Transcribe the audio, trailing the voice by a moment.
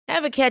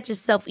Ever catch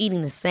yourself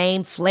eating the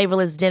same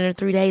flavorless dinner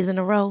 3 days in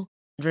a row?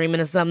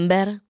 Dreaming of something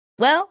better?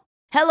 Well,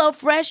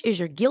 HelloFresh is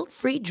your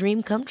guilt-free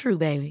dream come true,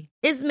 baby.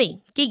 It's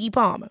me, Keke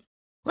Palmer.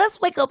 Let's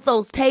wake up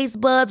those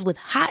taste buds with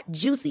hot,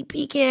 juicy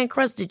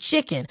pecan-crusted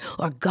chicken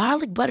or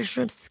garlic butter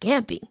shrimp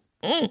scampi.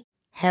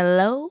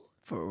 Hello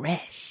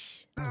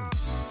Fresh.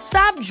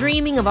 Stop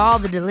dreaming of all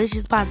the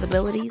delicious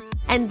possibilities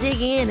and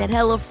dig in at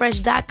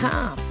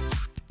HelloFresh.com.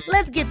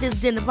 Let's get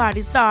this dinner party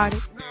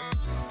started.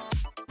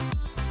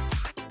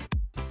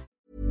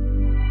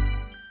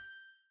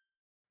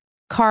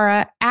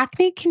 Cara,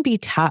 acne can be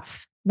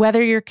tough.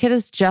 Whether your kid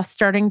is just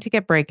starting to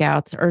get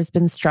breakouts or has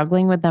been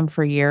struggling with them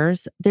for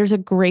years, there's a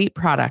great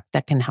product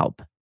that can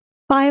help.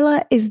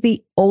 Phyla is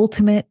the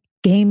ultimate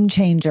game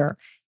changer.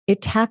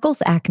 It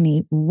tackles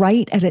acne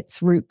right at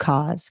its root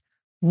cause,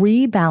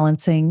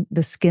 rebalancing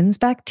the skin's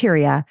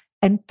bacteria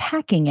and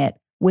packing it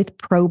with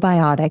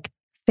probiotic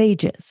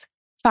phages.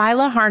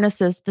 Phyla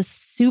harnesses the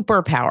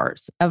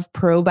superpowers of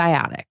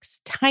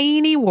probiotics,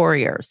 tiny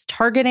warriors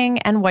targeting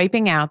and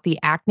wiping out the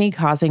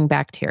acne-causing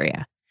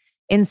bacteria.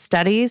 In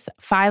studies,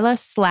 Phyla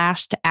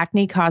slashed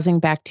acne-causing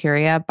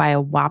bacteria by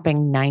a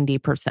whopping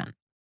 90%.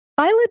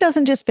 Phyla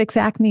doesn't just fix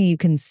acne you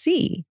can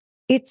see.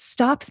 It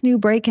stops new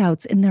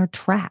breakouts in their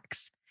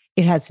tracks.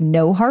 It has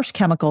no harsh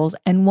chemicals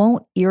and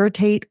won't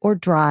irritate or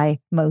dry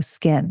most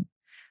skin.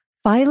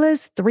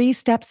 Phyla's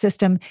 3-step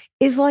system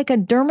is like a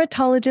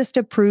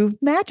dermatologist-approved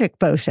magic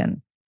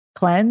potion.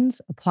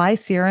 Cleanse, apply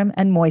serum,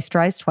 and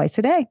moisturize twice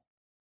a day.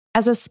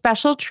 As a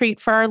special treat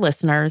for our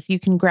listeners, you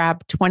can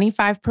grab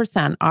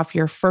 25% off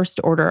your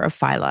first order of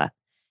Phyla.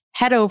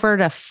 Head over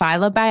to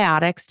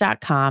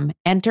phylabiotics.com,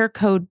 enter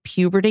code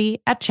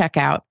PUBERTY at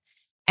checkout,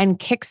 and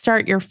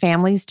kickstart your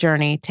family's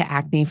journey to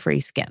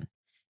acne-free skin.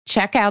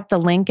 Check out the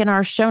link in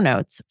our show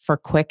notes for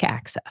quick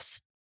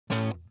access.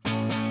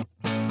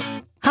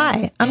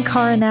 Hi, I'm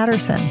Cara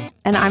Natterson.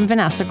 And I'm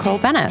Vanessa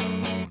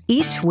Kroll-Bennett.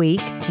 Each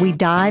week, we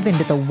dive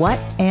into the what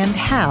and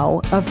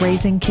how of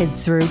raising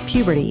kids through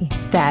puberty,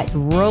 that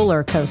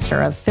roller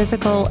coaster of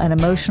physical and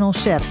emotional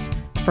shifts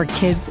for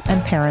kids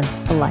and parents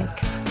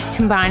alike.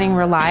 Combining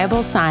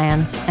reliable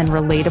science and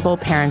relatable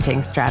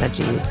parenting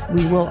strategies,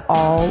 we will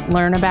all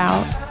learn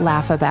about,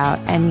 laugh about,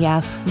 and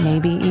yes,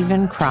 maybe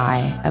even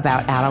cry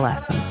about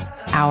adolescence,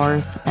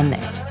 ours and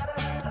theirs.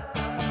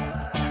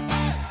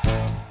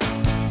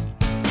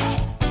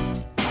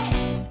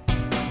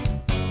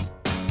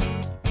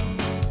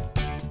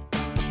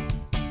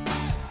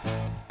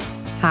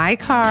 Hi,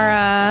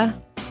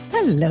 Cara.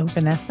 Hello,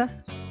 Vanessa.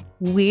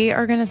 We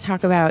are going to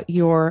talk about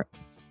your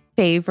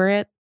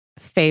favorite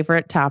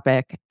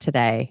topic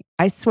today.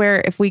 I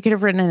swear, if we could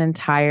have written an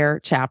entire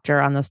chapter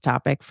on this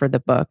topic for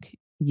the book,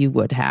 you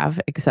would have,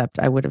 except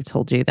I would have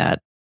told you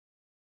that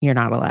you're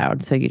not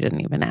allowed, so you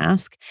didn't even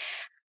ask.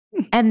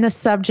 And the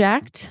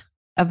subject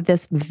of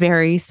this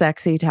very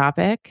sexy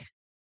topic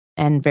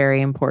and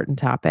very important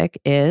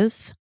topic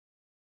is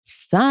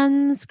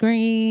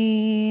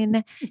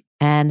sunscreen.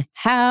 And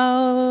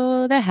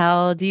how the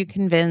hell do you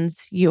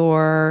convince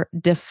your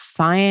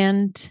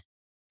defiant,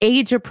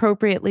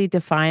 age-appropriately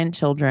defiant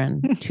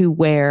children to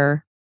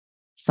wear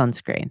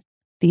sunscreen?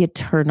 The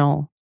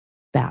eternal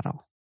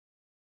battle.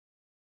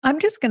 I'm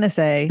just going to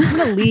say, I'm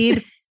going to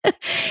lead.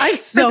 I have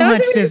so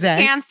much to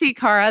say. Can't see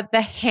Cara,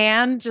 the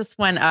hand just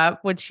went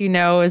up, which you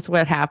know is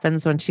what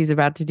happens when she's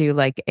about to do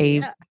like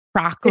a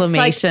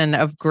proclamation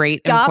of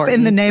great importance.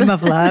 In the name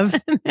of love,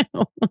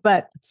 No.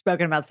 but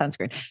spoken about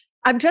sunscreen.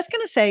 I'm just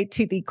going to say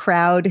to the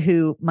crowd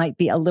who might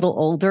be a little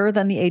older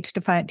than the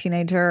age-defiant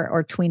teenager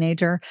or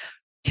tweenager,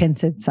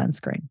 tinted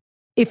sunscreen.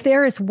 If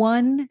there is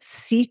one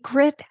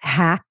secret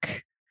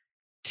hack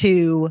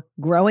to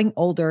growing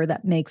older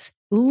that makes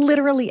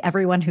literally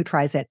everyone who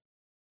tries it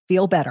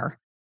feel better,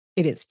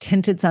 it is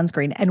tinted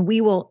sunscreen. And we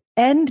will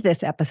end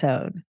this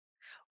episode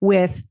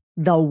with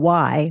the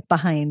why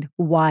behind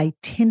why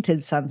tinted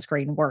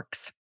sunscreen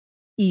works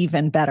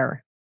even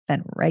better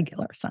than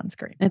regular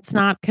sunscreen. It's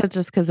not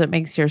just because it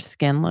makes your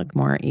skin look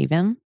more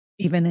even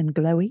and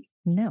glowy.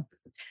 No.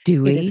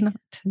 Dewy. It is not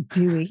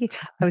dewy.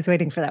 I was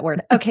waiting for that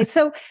word. Okay.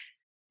 So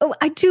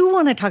I do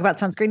want to talk about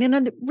sunscreen.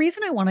 And the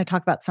reason I want to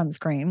talk about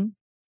sunscreen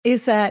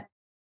is that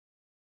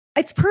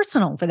it's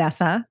personal,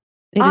 Vanessa.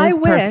 It is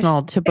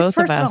personal to both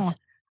of us.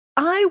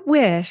 I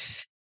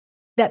wish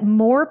that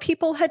more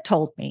people had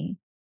told me,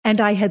 and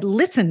I had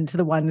listened to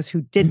the ones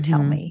who did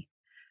tell me,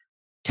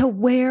 to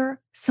wear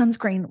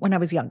sunscreen when I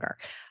was younger.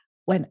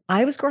 When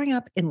I was growing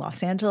up in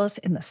Los Angeles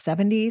in the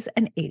 70s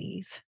and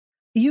 80s,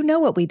 you know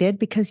what we did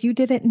because you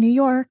did it in New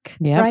York,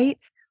 right?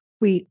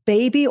 We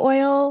baby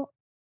oil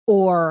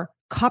or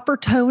copper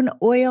tone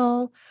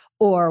oil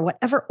or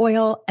whatever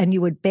oil, and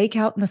you would bake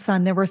out in the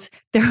sun. There was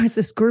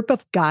this group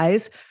of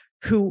guys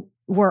who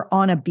were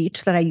on a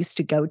beach that I used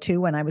to go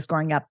to when I was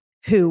growing up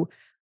who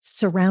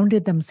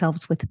surrounded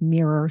themselves with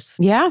mirrors.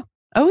 Yeah.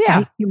 Oh, yeah.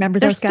 Right? You remember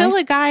those guys? There's still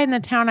a guy in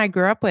the town I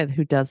grew up with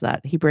who does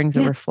that. He brings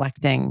a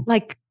reflecting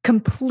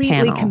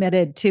completely panel.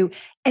 Committed to.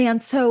 And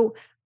so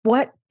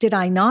what did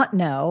I not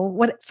know?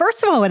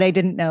 First of all, what I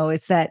didn't know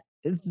is that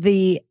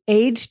the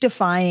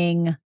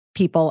age-defying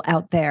people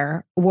out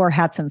there wore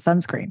hats and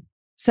sunscreen.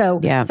 So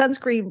Yeah.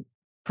 sunscreen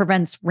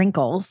prevents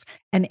wrinkles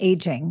and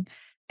aging.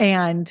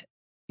 And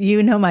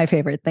you know my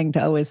favorite thing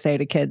to always say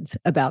to kids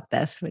about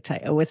this, which I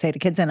always say to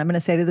kids, and I'm going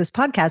to say to this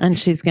podcast. And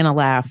she's going to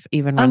laugh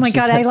even when oh my she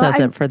God, says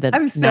it for the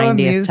I'm so 90th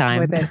amused time.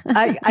 with it.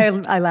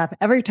 I laugh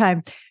every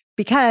time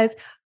because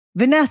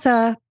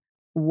Vanessa,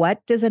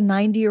 what does a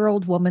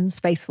 90-year-old woman's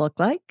face look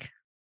like?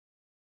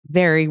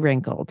 Very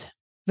wrinkled.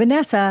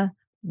 Vanessa,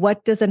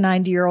 what does a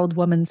 90-year-old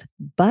woman's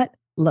butt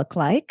look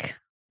like?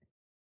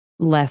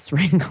 Less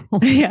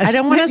wrinkled. Yes. I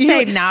don't want to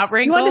say not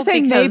wrinkled. You want to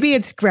say maybe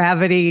it's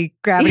gravity.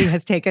 Gravity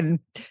has taken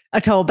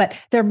a toll, but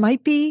there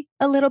might be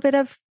a little bit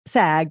of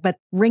sag, but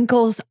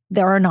wrinkles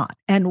there are not.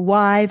 And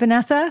why,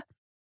 Vanessa?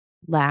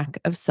 Lack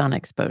of sun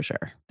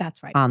exposure.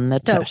 That's right. On the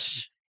So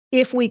tush.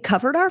 if we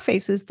covered our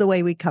faces the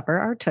way we cover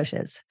our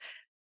tushes,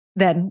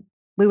 then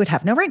we would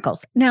have no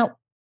wrinkles. Now,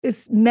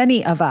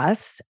 many of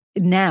us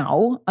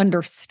now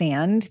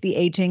understand the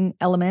aging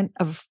element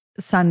of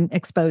sun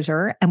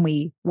exposure, and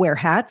we wear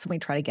hats and we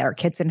try to get our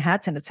kids in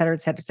hats and et cetera,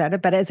 et cetera, et cetera.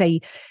 But as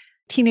a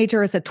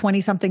teenager, as a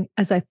 20-something,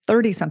 as a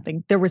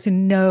 30-something, there was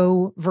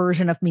no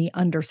version of me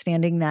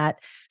understanding that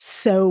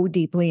so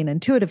deeply and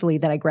intuitively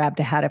that I grabbed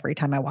a hat every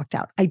time I walked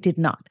out. I did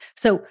not.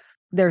 So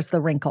there's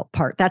the wrinkle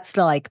part. That's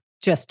the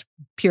just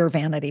pure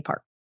vanity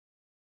part.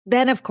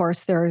 Then, of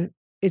course, there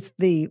is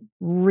the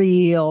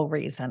real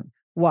reason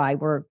why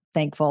we're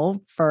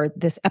thankful for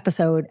this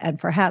episode and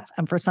for hats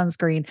and for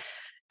sunscreen.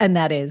 And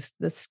that is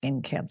the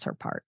skin cancer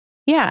part.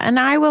 Yeah. And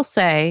I will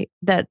say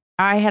that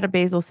I had a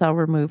basal cell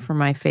removed from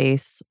my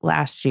face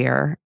last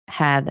year,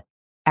 had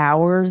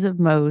hours of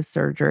Mohs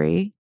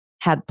surgery,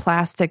 had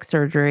plastic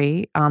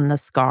surgery on the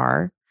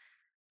scar,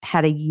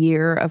 had a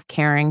year of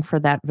caring for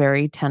that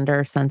very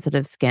tender,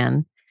 sensitive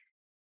skin.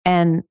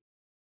 And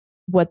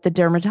what the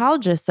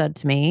dermatologist said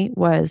to me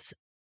was,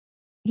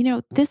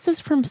 this is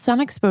from sun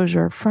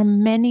exposure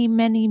from many,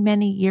 many,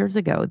 many years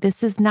ago.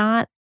 This is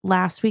not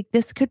last week.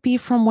 This could be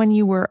from when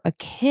you were a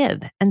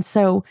kid. And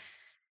so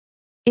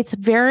it's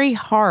very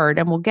hard,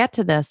 and we'll get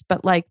to this,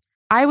 but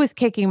I was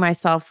kicking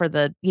myself for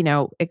the,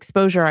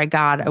 exposure I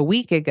got a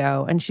week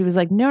ago. And she was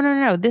like,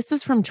 no, this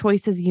is from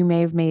choices you may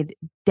have made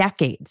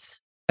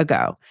decades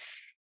ago.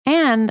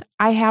 And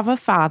I have a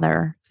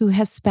father who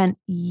has spent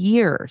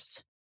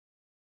years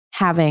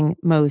having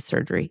Mohs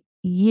surgery,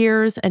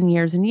 years and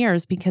years and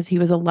years, because he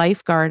was a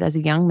lifeguard as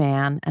a young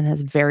man and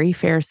has very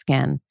fair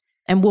skin.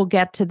 And we'll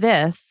get to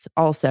this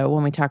also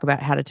when we talk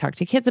about how to talk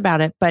to kids about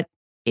it, but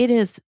it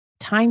is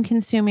time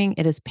consuming.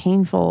 It is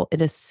painful.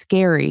 It is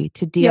scary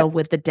to deal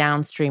with the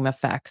downstream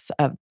effects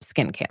of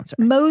skin cancer.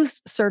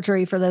 Mohs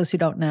surgery, for those who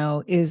don't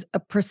know, is a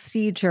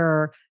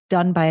procedure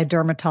done by a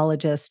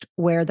dermatologist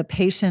where the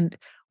patient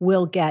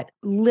will get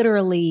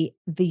literally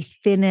the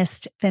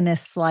thinnest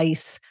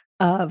slice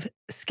of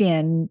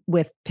skin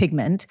with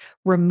pigment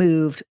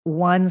removed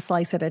one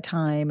slice at a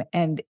time.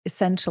 And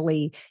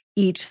essentially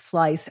each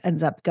slice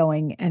ends up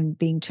going and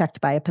being checked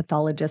by a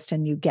pathologist.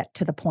 And you get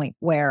to the point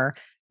where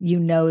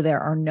there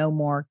are no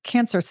more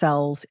cancer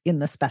cells in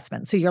the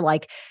specimen. So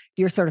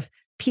you're sort of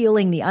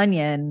peeling the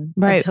onion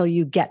until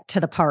you get to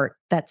the part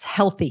that's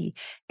healthy.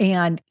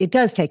 And it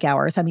does take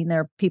hours. I mean,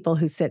 there are people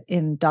who sit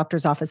in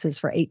doctor's offices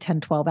for 8,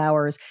 10, 12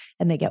 hours,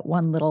 and they get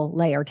one little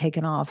layer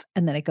taken off,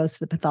 and then it goes to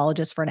the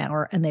pathologist for an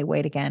hour, and they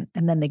wait again,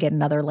 and then they get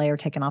another layer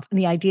taken off. And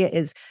the idea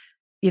is,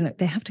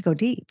 they have to go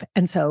deep.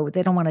 And so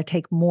they don't want to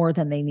take more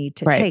than they need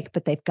to take,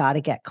 but they've got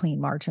to get clean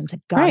margins.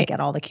 They've got to get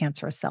all the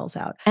cancerous cells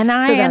out. And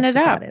I ended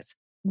up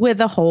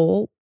with a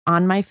hole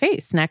on my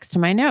face next to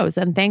my nose.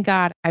 And thank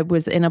God I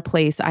was in a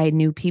place, I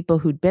knew people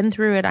who'd been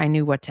through it. I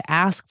knew what to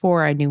ask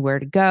for. I knew where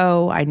to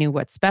go. I knew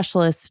what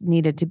specialists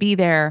needed to be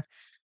there.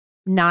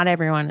 Not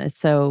everyone is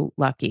so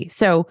lucky.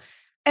 So,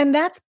 and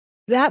that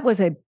was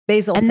a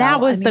basal cell. And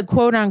that was the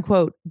quote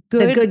unquote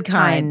good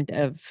kind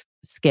of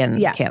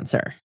skin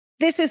cancer.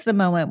 This is the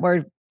moment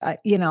where,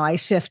 I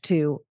shift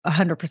to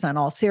 100%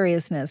 all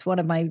seriousness. One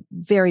of my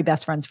very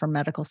best friends from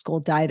medical school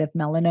died of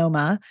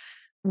melanoma.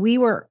 We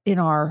were in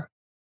our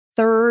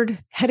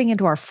heading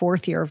into our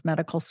 4th year of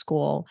medical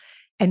school,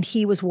 and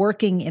he was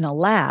working in a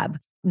lab.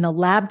 And the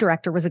lab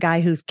director was a guy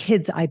whose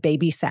kids I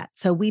babysat.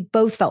 So we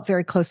both felt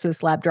very close to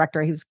this lab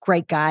director. He was a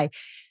great guy.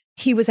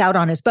 He was out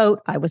on his boat.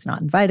 I was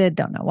not invited.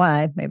 Don't know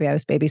why. Maybe I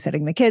was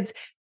babysitting the kids.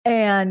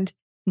 And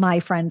my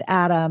friend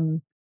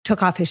Adam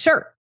took off his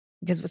shirt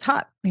because it was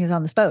hot. He was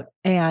on this boat.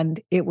 And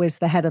it was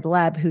the head of the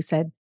lab who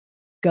said,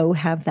 go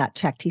have that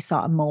checked. He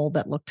saw a mole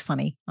that looked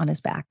funny on his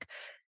back.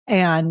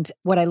 And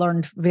what I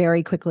learned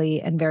very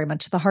quickly and very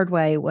much the hard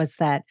way was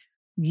that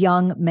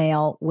young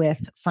male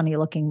with funny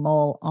looking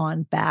mole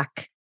on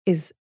back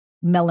is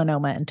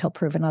melanoma until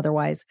proven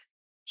otherwise.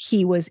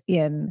 He was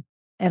in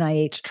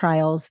NIH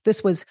trials.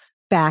 This was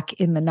back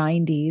in the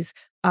 90s.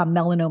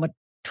 Melanoma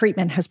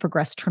treatment has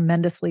progressed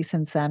tremendously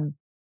since then.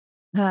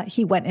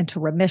 He went into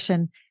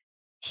remission.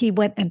 He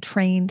went and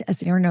trained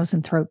as an ear, nose,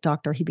 and throat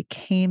doctor. He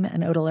became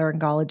an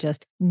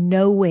otolaryngologist,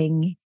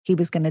 knowing he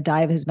was going to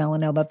die of his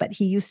melanoma. But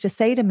he used to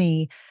say to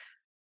me,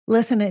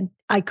 listen,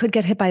 I could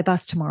get hit by a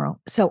bus tomorrow.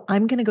 So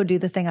I'm going to go do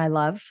the thing I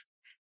love.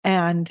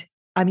 And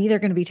I'm either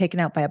going to be taken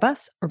out by a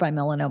bus or by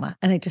melanoma.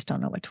 And I just don't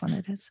know which one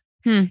it is.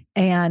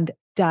 And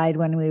died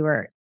when we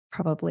were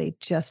probably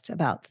just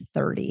about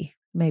 30,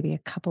 maybe a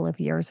couple of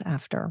years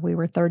after we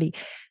were 30.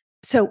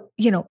 So,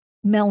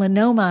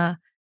 melanoma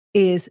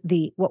is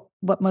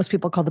what most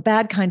people call the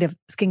bad kind of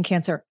skin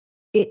cancer.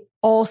 It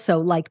also,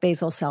 like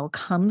basal cell,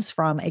 comes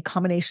from a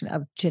combination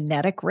of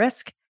genetic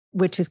risk,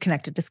 which is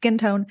connected to skin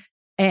tone,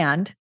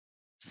 and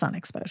sun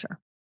exposure.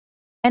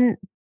 And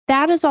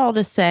that is all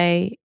to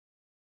say,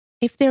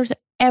 if there's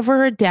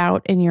ever a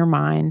doubt in your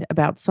mind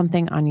about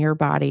something on your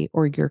body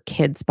or your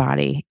kid's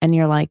body, and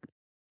you're like,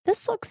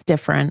 this looks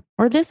different,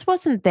 or this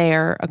wasn't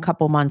there a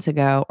couple months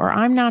ago, or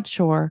I'm not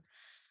sure,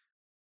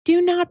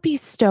 do not be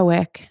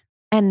stoic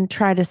and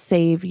try to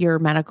save your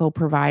medical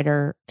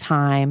provider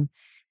time.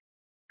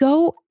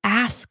 Go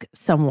ask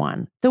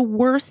someone. The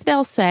worst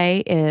they'll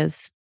say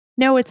is,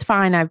 no, it's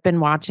fine. I've been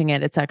watching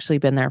it. It's actually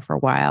been there for a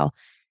while.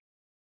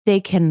 They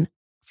can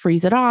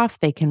freeze it off.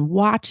 They can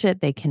watch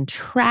it. They can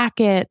track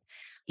it.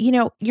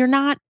 You're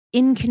not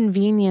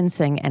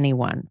inconveniencing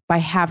anyone by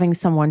having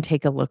someone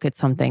take a look at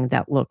something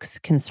that looks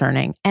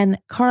concerning. And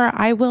Cara,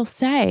 I will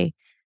say,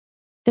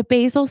 the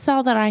basal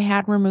cell that I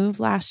had removed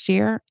last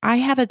year, I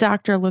had a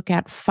doctor look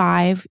at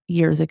 5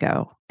 years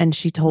ago, and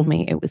she told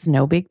me it was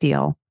no big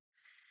deal.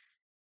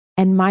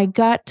 And my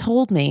gut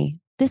told me,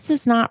 this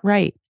is not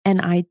right.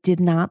 And I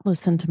did not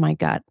listen to my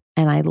gut,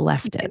 and I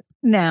left it.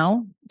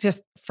 Now,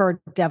 just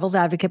for devil's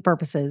advocate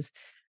purposes,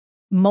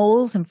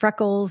 moles and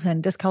freckles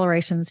and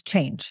discolorations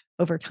change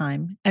over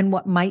time. And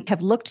what might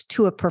have looked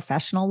to a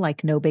professional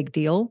like no big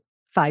deal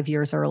 5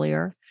 years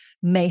earlier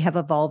may have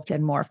evolved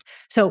and morphed.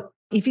 So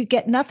if you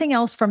get nothing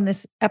else from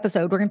this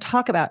episode, we're going to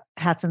talk about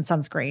hats and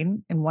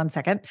sunscreen in 1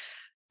 second,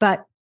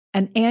 but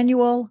an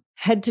annual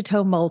head to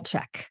toe mole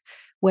check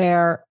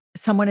where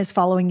someone is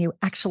following you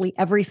actually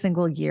every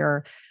single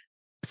year.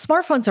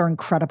 Smartphones are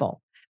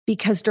incredible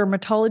because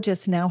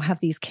dermatologists now have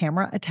these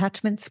camera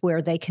attachments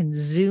where they can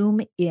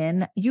zoom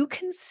in. You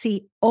can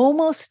see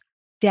almost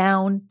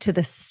down to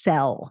the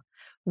cell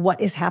what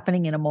is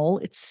happening in a mole.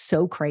 It's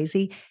so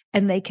crazy.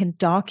 And they can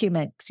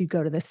document, because you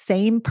go to the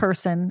same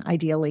person,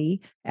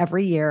 ideally,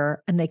 every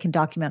year, and they can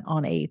document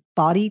on a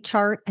body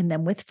chart and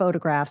then with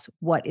photographs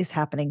what is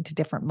happening to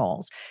different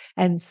moles.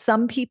 And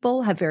some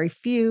people have very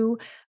few.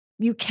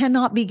 You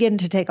cannot begin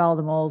to take all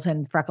the moles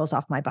and freckles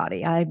off my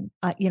body.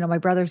 My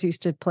brothers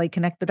used to play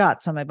connect the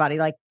dots on my body.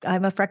 Like,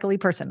 I'm a freckly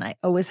person. I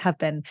always have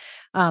been.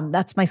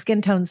 That's my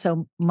skin tone.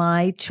 So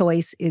my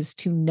choice is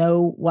to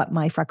know what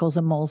my freckles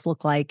and moles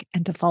look like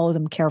and to follow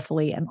them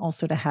carefully, and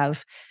also to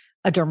have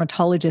a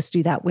dermatologist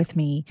do that with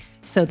me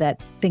so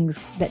that things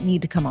that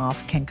need to come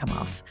off can come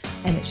off.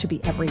 And it should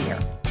be every year.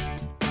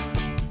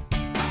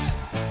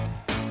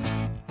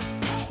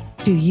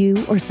 Do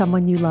you or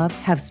someone you love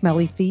have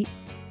smelly feet?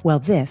 Well,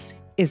 this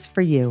is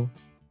for you.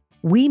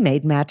 We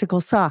made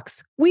magical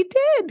socks. We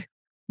did.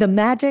 The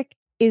magic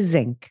is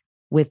zinc.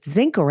 With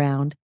zinc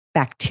around,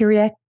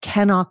 bacteria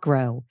cannot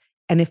grow.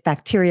 And if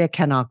bacteria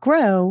cannot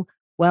grow,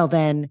 well,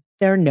 then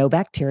there are no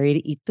bacteria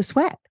to eat the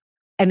sweat.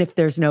 And if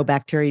there's no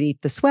bacteria to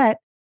eat the sweat,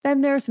 then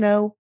there's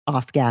no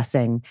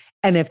off-gassing.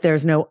 And if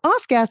there's no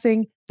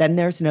off-gassing, then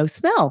there's no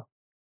smell.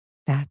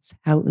 That's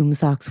how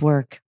socks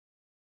work.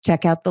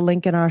 Check out the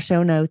link in our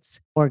show notes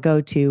or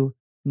go to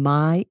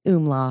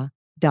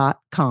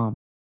myumla.com.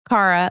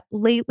 Cara,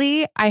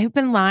 lately I have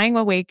been lying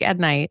awake at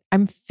night.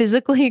 I'm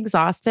physically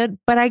exhausted,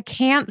 but I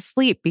can't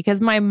sleep because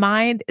my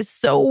mind is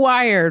so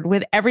wired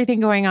with everything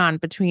going on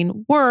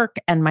between work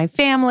and my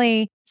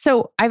family.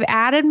 So I've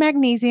added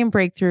Magnesium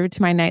Breakthrough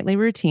to my nightly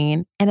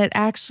routine, and it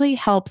actually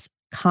helps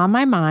calm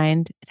my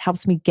mind. It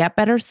helps me get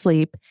better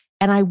sleep,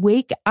 and I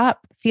wake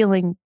up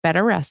feeling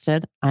better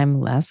rested. I'm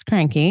less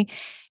cranky,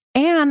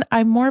 and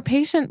I'm more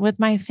patient with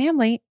my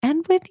family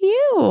and with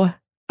you.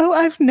 Oh,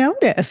 I've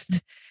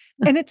noticed.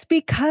 And it's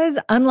because,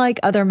 unlike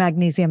other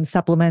magnesium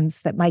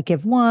supplements that might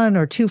give 1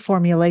 or 2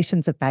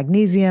 formulations of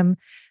magnesium,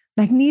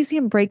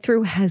 Magnesium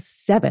Breakthrough has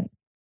 7.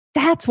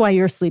 That's why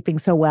you're sleeping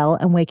so well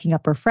and waking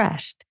up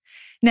refreshed.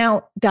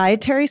 Now,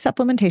 dietary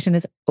supplementation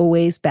is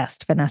always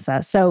best,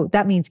 Vanessa. So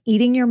that means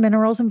eating your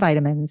minerals and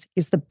vitamins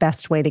is the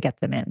best way to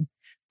get them in.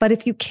 But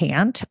if you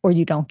can't or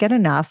you don't get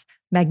enough,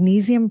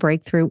 Magnesium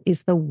Breakthrough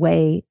is the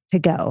way to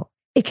go.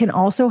 It can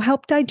also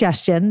help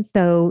digestion,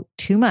 though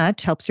too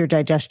much helps your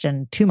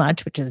digestion too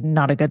much, which is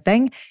not a good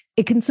thing.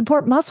 It can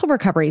support muscle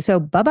recovery. So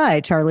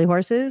bye-bye, Charlie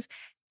horses.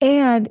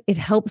 And it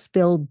helps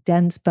build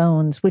dense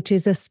bones, which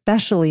is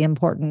especially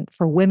important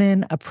for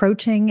women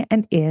approaching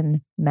and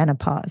in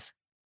menopause.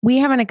 We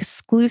have an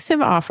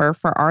exclusive offer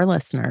for our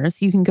listeners.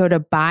 You can go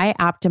to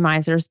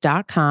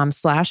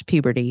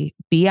bioptimizers.com/puberty,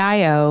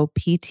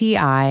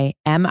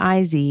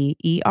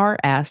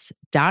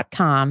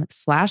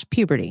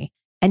 bioptimizers.com/puberty.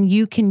 And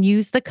you can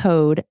use the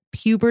code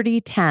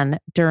PUBERTY10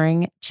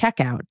 during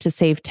checkout to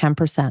save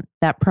 10%.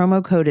 That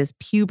promo code is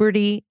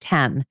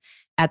PUBERTY10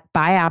 at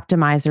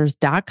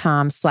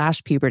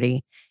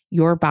bioptimizers.com/puberty.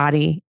 Your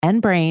body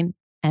and brain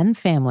and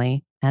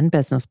family and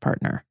business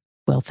partner.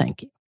 will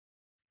thank you.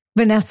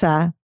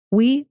 Vanessa,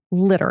 we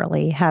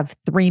literally have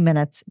 3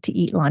 minutes to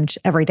eat lunch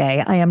every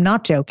day. I am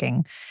not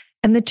joking.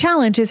 And the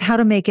challenge is how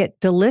to make it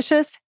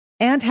delicious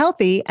and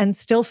healthy and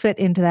still fit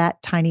into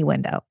that tiny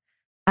window.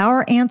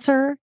 Our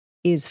answer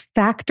is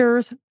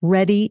Factor's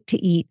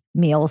ready-to-eat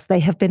meals. They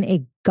have been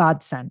a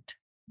godsend.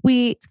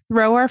 We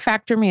throw our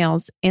Factor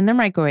meals in the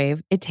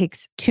microwave. It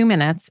takes 2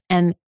 minutes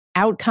and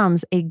out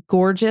comes a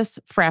gorgeous,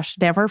 fresh,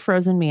 never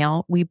frozen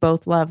meal. We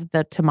both love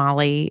the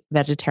tamale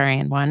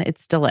vegetarian one.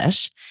 It's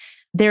delish.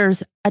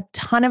 There's a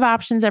ton of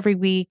options every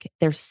week.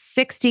 There's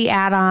 60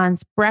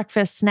 add-ons,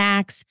 breakfast,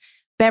 snacks,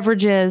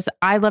 beverages.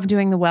 I love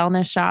doing the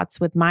wellness shots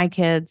with my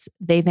kids.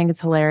 They think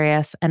it's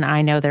hilarious. And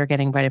I know they're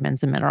getting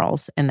vitamins and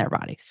minerals in their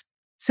bodies.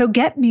 So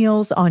get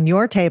meals on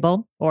your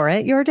table or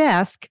at your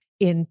desk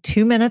in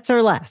 2 minutes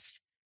or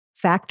less.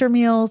 Factor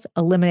meals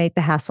eliminate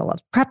the hassle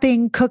of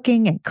prepping,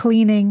 cooking, and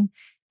cleaning.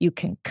 You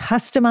can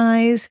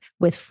customize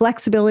with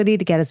flexibility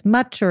to get as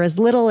much or as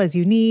little as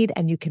you need,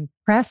 and you can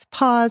press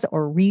pause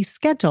or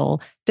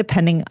reschedule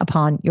depending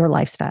upon your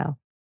lifestyle.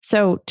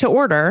 So to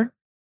order,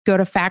 go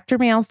to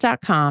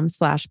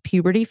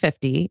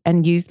factormeals.com/puberty50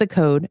 and use the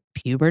code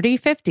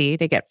puberty50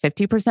 to get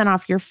 50%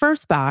 off your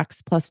first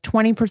box plus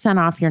 20%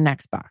 off your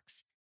next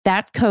box.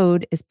 That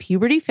code is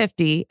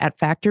puberty50 at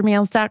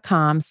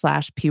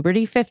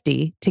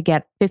factormeals.com/puberty50 to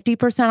get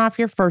 50% off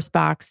your first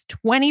box,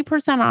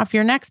 20% off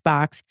your next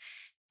box.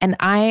 And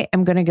I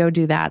am going to go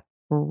do that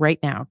right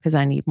now because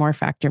I need more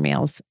Factor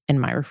meals in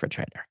my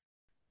refrigerator.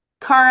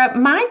 Cara,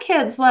 my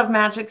kids love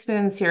Magic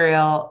Spoon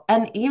cereal,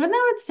 and even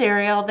though it's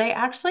cereal, they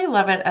actually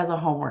love it as a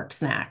homework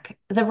snack.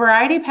 The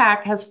variety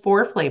pack has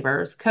 4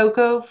 flavors: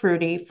 cocoa,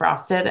 fruity,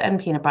 frosted, and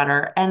peanut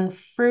butter, and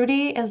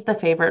fruity is the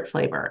favorite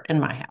flavor in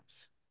my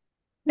house.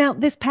 Now,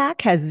 this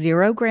pack has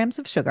 0 grams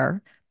of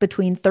sugar,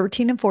 between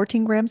 13 and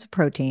 14 grams of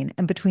protein,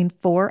 and between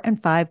 4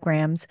 and 5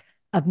 grams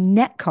of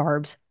net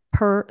carbs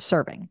per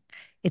serving.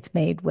 It's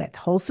made with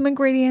wholesome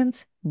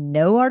ingredients,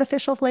 no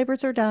artificial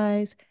flavors or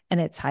dyes,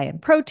 and it's high in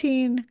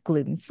protein,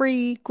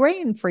 gluten-free,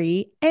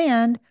 grain-free,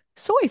 and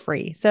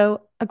soy-free.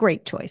 So a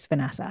great choice,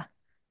 Vanessa.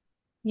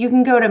 You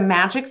can go to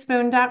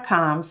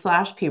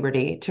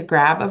magicspoon.com/puberty to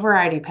grab a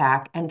variety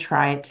pack and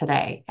try it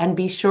today. And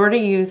be sure to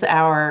use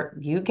our,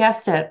 you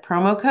guessed it,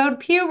 promo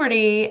code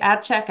puberty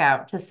at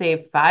checkout to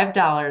save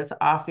 $5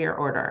 off your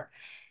order.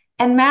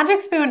 And Magic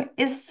Spoon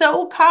is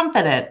so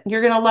confident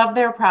you're going to love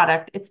their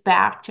product. It's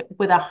backed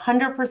with a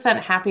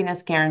 100%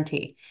 happiness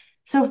guarantee.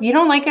 So if you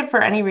don't like it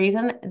for any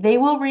reason, they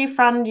will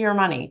refund your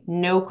money.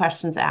 No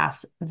questions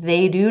asked.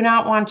 They do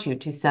not want you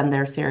to send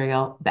their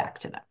cereal back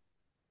to them.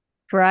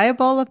 Try a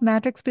bowl of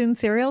Magic Spoon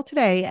cereal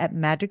today at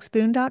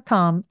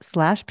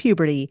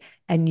magicspoon.com/puberty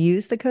and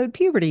use the code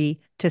puberty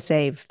to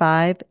save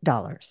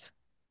 $5.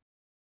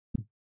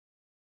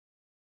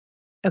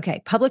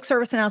 Okay, public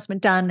service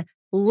announcement done.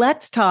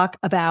 Let's talk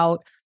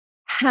about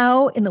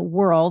how in the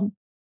world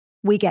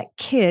we get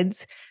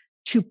kids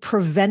to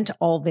prevent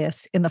all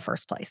this in the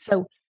first place.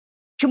 So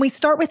can we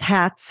start with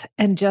hats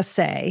and just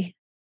say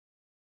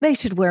they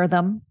should wear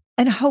them?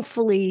 And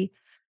hopefully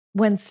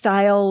when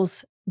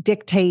styles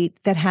dictate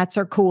that hats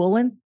are cool,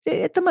 and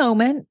at the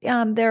moment,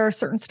 there are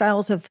certain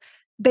styles of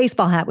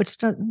baseball hat, which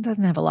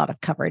doesn't have a lot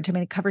of coverage. I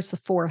mean, it covers the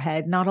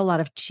forehead, not a lot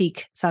of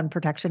cheek sun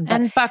protection. But,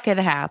 and bucket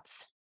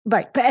hats.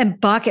 Right. And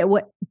bucket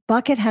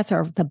hats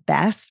are the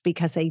best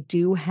because they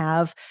do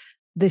have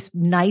this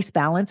nice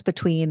balance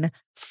between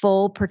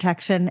full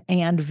protection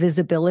and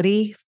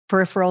visibility.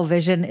 Peripheral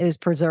vision is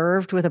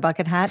preserved with a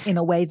bucket hat in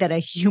a way that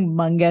a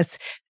humongous,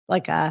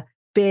 like a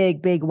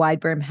big wide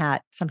brim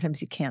hat,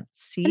 sometimes you can't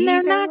see. And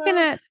they're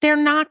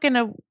not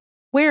gonna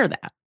wear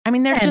that. I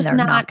mean, they're just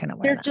not going to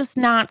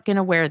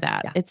wear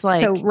that. Yeah. It's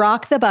like, so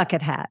rock the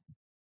bucket hat.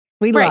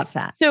 We love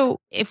that.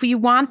 So if you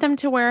want them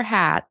to wear a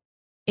hat,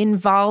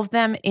 involve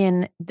them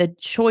in the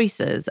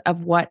choices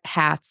of what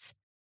hats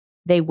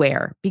they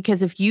wear.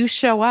 Because if you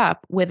show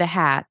up with a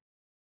hat,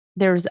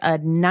 there's a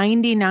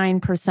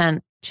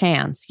 99%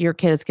 chance your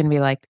kid is going to be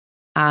like,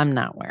 I'm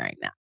not wearing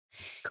that.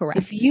 Correct.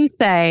 If you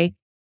say,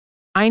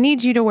 I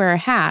need you to wear a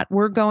hat,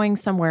 we're going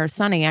somewhere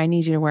sunny, I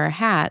need you to wear a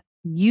hat,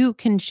 you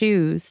can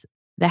choose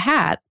the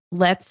hat.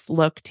 Let's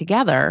look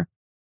together.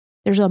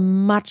 There's a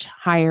much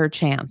higher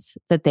chance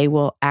that they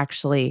will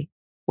actually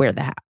wear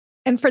the hat.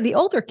 And for the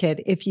older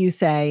kid, if you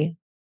say,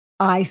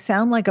 I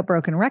sound like a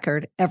broken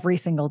record every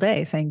single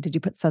day saying, did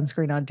you put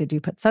sunscreen on? Did you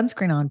put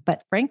sunscreen on?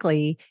 But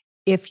frankly,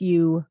 if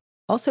you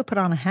also put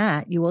on a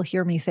hat, you will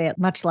hear me say it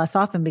much less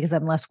often because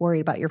I'm less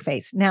worried about your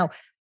face. Now,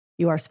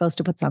 you are supposed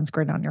to put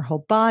sunscreen on your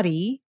whole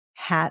body.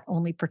 Hat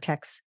only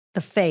protects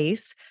the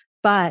face,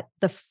 but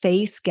the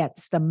face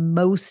gets the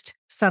most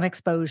sun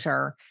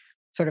exposure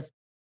sort of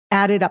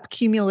added up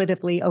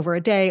cumulatively over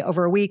a day,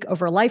 over a week,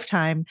 over a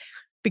lifetime.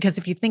 Because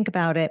if you think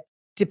about it,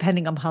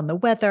 depending upon the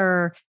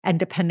weather and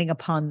depending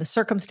upon the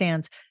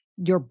circumstance,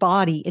 your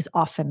body is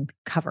often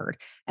covered.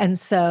 And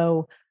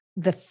so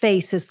the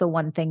face is the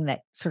one thing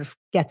that sort of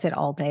gets it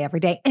all day, every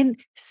day. And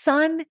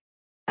sun,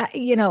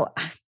 I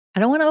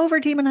don't want to over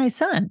demonize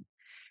sun.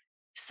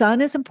 sun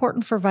is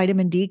important for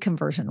vitamin D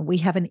conversion. We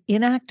have an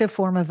inactive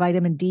form of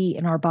vitamin D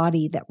in our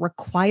body that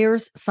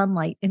requires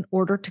sunlight in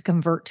order to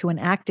convert to an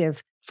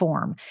active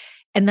form.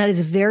 And that is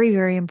very,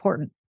 very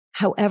important.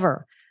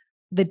 However,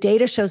 the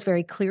data shows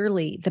very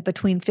clearly that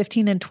between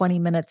 15 and 20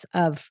 minutes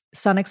of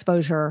sun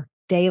exposure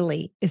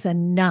daily is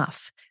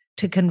enough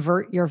to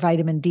convert your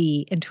vitamin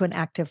D into an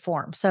active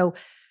form. So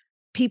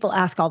people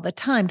ask all the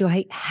time, do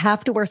I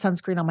have to wear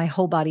sunscreen on my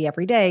whole body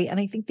every day?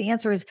 And I think the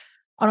answer is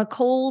on a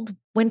cold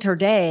winter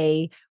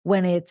day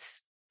when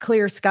it's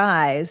clear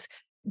skies,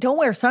 don't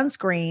wear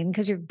sunscreen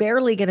because you're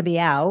barely going to be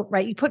out,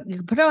 right? You put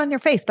it on your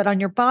face, but on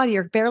your body,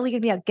 you're barely going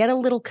to be out. Get a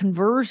little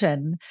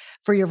conversion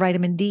for your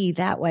vitamin D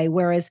that way.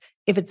 Whereas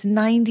if it's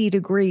 90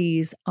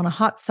 degrees on a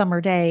hot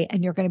summer day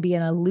and you're going to be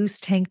in a loose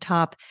tank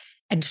top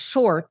and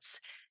shorts,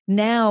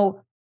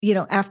 now,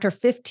 after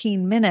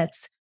 15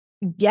 minutes,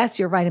 yes,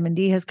 your vitamin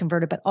D has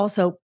converted, but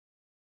also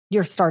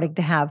you're starting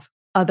to have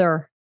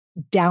other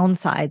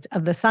downsides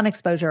of the sun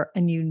exposure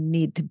and you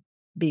need to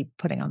be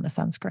putting on the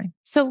sunscreen.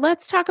 So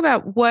let's talk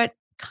about what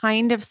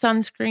kind of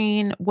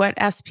sunscreen, what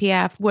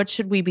SPF, what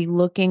should we be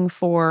looking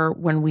for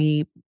when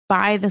we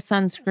buy the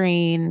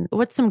sunscreen?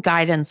 What's some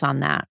guidance on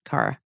that,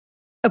 Cara?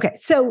 Okay,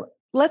 so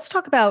let's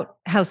talk about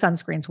how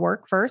sunscreens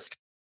work first.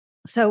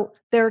 So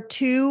there are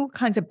two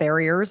kinds of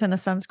barriers in a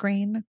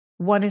sunscreen.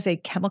 One is a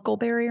chemical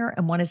barrier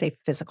and one is a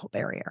physical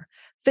barrier.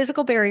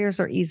 Physical barriers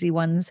are easy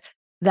ones.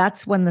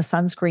 That's when the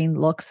sunscreen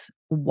looks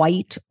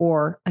white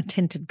or a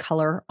tinted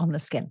color on the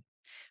skin.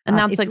 And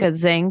that's like a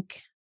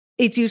zinc?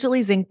 It's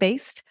usually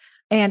zinc-based.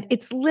 And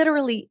it's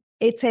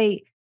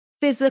a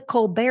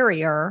physical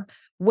barrier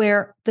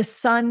where the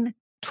sun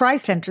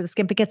tries to enter the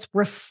skin, but gets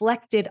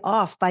reflected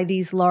off by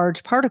these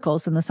large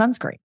particles in the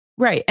sunscreen.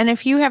 Right. And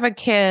if you have a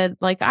kid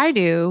like I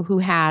do who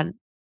had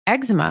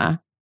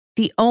eczema,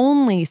 the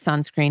only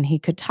sunscreen he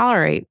could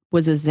tolerate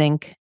was a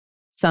zinc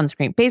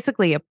sunscreen,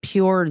 basically a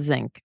pure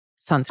zinc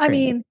sunscreen. I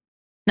mean,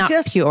 not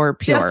pure.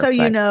 Just so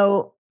you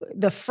know,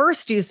 the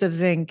first use of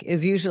zinc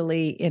is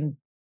usually in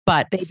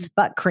baby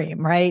butt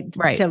cream, right?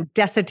 Right. So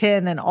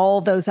Desitin and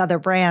all those other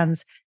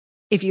brands.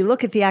 If you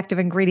look at the active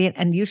ingredient,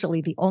 and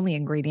usually the only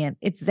ingredient,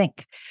 it's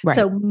zinc. Right.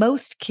 So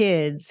most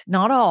kids,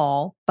 not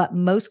all, but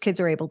most kids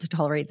are able to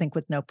tolerate zinc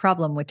with no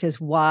problem, which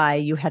is why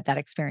you had that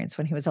experience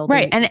when he was older.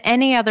 Right. And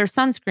any other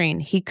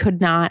sunscreen he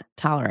could not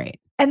tolerate.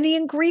 And the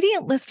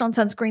ingredient list on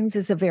sunscreens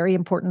is a very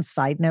important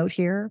side note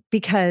here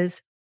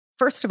because,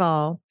 first of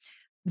all,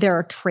 there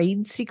are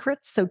trade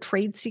secrets. So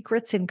trade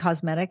secrets in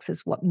cosmetics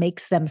is what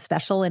makes them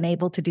special and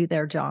able to do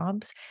their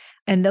jobs.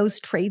 And those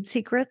trade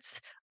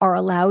secrets are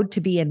allowed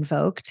to be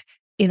invoked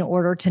in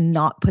order to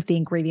not put the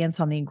ingredients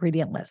on the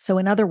ingredient list. So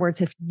in other words,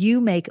 if you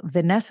make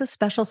Vanessa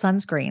Special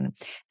Sunscreen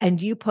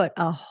and you put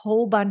a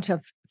whole bunch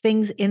of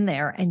things in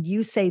there and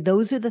you say,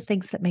 those are the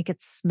things that make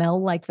it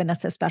smell like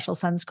Vanessa Special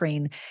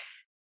Sunscreen,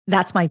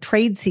 that's my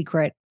trade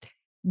secret.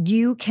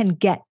 You can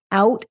get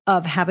out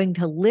of having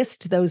to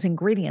list those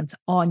ingredients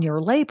on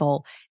your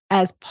label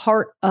as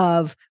part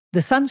of the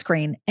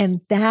sunscreen. And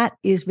that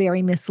is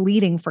very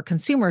misleading for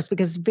consumers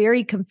because it's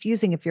very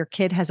confusing if your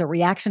kid has a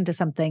reaction to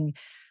something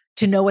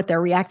to know what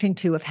they're reacting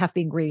to if half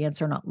the ingredients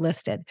are not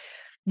listed.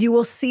 You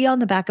will see on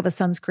the back of a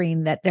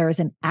sunscreen that there is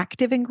an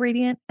active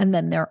ingredient and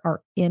then there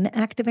are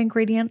inactive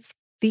ingredients.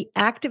 The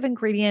active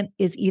ingredient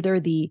is either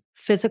the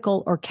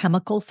physical or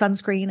chemical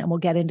sunscreen, and we'll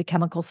get into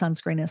chemical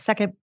sunscreen in a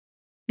second.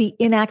 The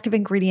inactive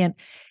ingredient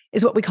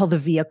is what we call the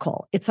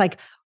vehicle. It's like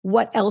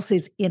what else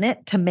is in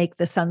it to make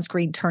the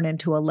sunscreen turn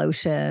into a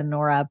lotion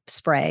or a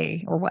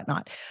spray or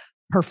whatnot.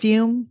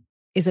 Perfume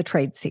is a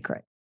trade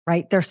secret,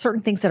 right? There are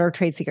certain things that are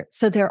trade secrets.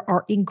 So there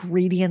are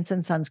ingredients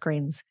in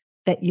sunscreens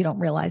that you don't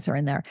realize are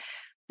in there.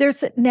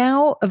 There's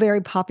now a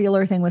very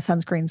popular thing with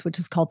sunscreens, which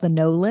is called the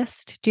no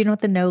list. Do you know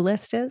what the no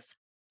list is?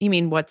 You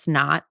mean what's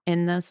not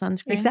in the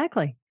sunscreen?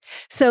 Exactly.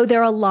 So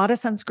there are a lot of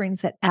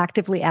sunscreens that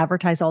actively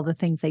advertise all the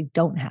things they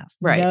don't have.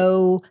 Right.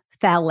 No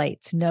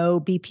phthalates, no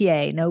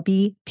BPA, no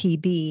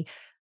BPB,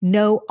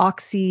 no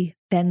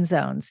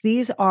oxybenzones.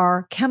 These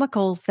are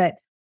chemicals that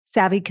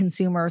savvy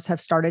consumers have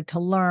started to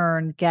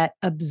learn get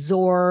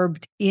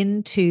absorbed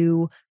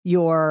into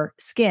your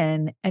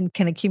skin and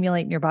can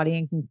accumulate in your body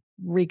and can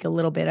wreak a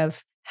little bit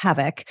of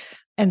havoc.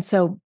 And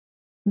so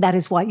that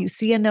is why you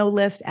see a no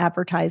list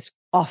advertised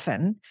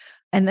often.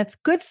 And that's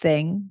a good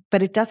thing,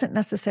 but it doesn't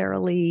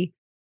necessarily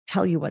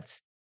tell you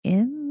what's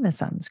in the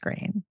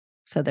sunscreen.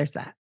 So there's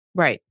that.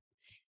 Right.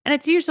 And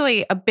it's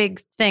usually a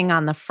big thing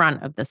on the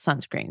front of the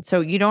sunscreen.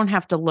 So you don't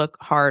have to look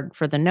hard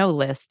for the no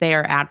list. They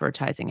are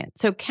advertising it.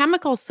 So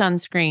chemical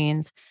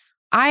sunscreens,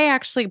 I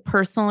actually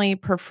personally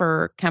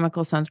prefer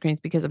chemical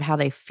sunscreens because of how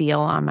they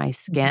feel on my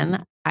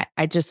skin.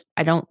 Mm-hmm.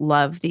 I don't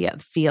love the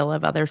feel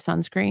of other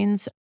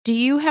sunscreens. Do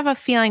you have a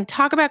feeling?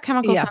 Talk about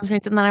chemical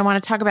sunscreens, and then I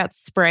want to talk about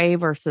spray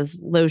versus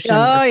lotion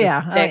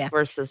stick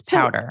versus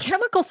powder. So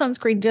chemical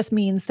sunscreen just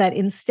means that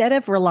instead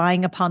of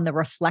relying upon the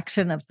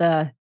reflection of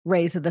the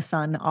rays of the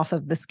sun off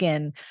of the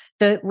skin,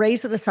 the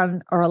rays of the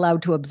sun are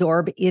allowed to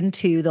absorb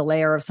into the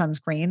layer of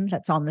sunscreen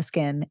that's on the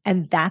skin.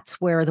 And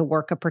that's where the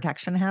work of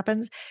protection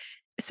happens.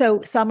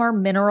 So some are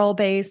mineral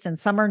based and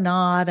some are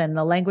not, and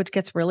the language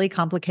gets really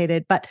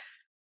complicated. But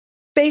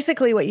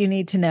basically, what you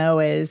need to know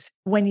is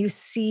when you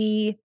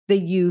see the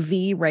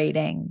UV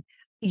rating,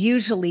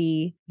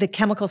 usually the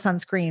chemical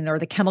sunscreen or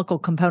the chemical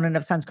component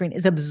of sunscreen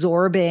is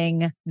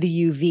absorbing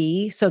the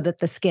UV so that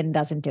the skin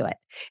doesn't do it.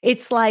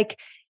 It's like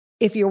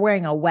if you're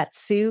wearing a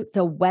wetsuit,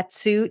 the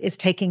wetsuit is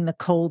taking the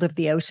cold of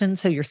the ocean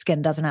so your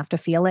skin doesn't have to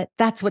feel it.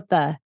 That's what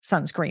the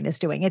sunscreen is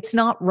doing. It's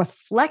not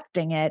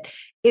reflecting it,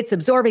 it's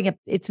absorbing it.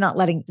 It's not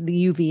letting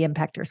the UV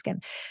impact your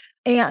skin.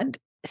 And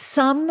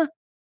some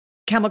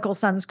chemical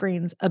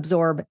sunscreens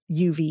absorb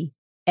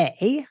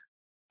UVA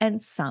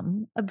and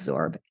some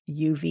absorb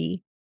UVB.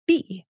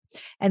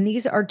 And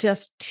these are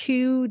just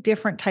two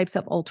different types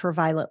of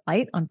ultraviolet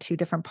light on two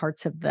different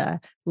parts of the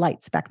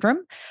light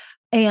spectrum.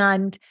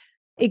 And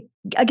it,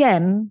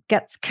 again,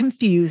 gets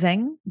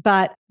confusing,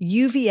 but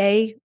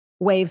UVA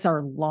waves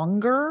are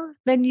longer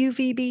than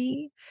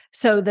UVB.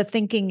 So the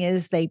thinking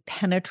is they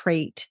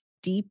penetrate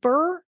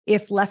deeper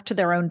if left to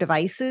their own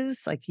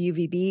devices. Like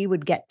UVB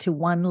would get to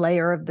one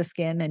layer of the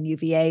skin and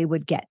UVA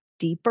would get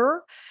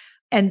deeper.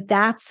 And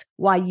that's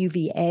why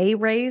UVA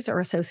rays are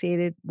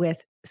associated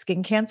with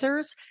skin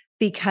cancers,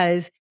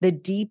 because the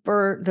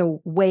deeper the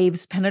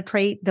waves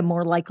penetrate, the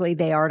more likely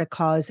they are to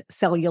cause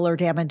cellular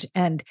damage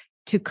and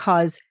to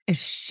cause a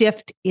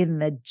shift in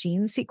the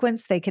gene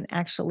sequence. They can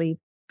actually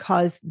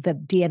cause the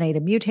DNA to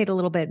mutate a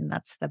little bit. And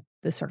that's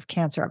the sort of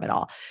cancer of it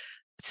all.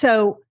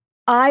 So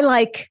I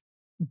like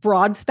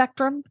broad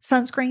spectrum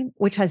sunscreen,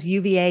 which has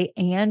UVA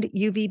and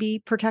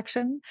UVB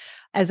protection,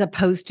 as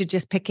opposed to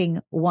just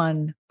picking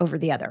one over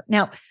the other.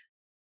 Now,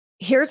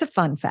 here's a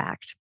fun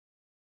fact.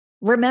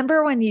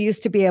 Remember when you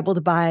used to be able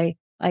to buy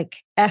like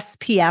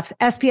SPF?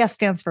 SPF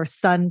stands for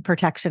sun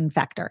protection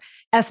factor.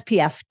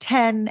 SPF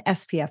 10,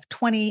 SPF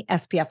 20,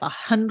 SPF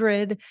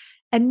 100.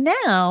 And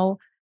now,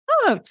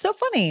 oh, it's so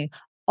funny.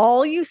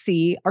 All you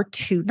see are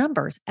two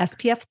numbers,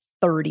 SPF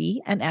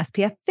 30 and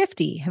SPF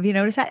 50. Have you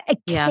noticed that?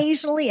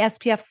 Occasionally yes.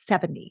 SPF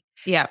 70.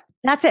 Yeah.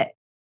 That's it.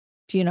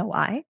 Do you know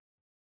why?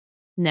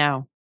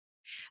 No.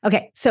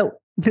 Okay. So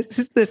this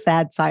is the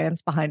sad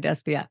science behind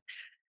SPF.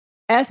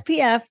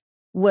 SPF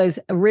was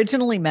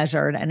originally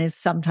measured and is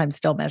sometimes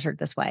still measured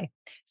this way.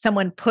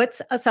 Someone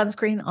puts a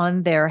sunscreen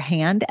on their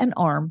hand and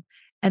arm,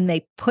 and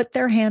they put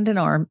their hand and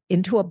arm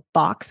into a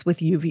box with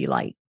UV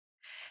light.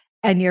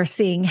 And you're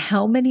seeing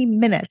how many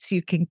minutes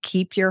you can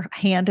keep your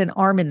hand and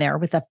arm in there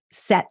with a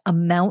set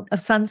amount of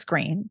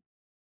sunscreen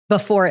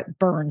before it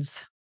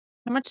burns.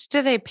 How much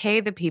do they pay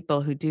the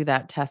people who do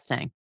that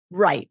testing?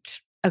 Right.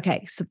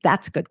 Okay. So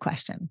that's a good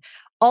question.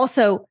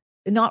 Also,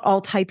 not all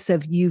types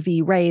of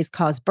UV rays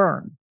cause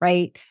burn,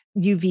 right?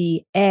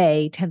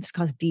 UVA tends to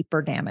cause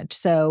deeper damage.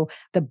 So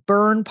the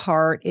burn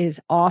part is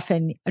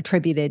often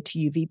attributed to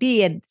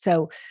UVB. And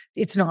so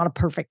it's not a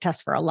perfect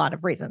test for a lot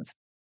of reasons.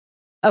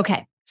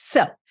 Okay.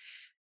 So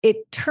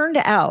it turned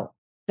out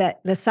that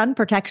the sun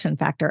protection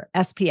factor,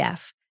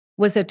 SPF,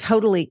 was a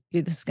totally,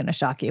 this is going to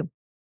shock you,